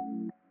life.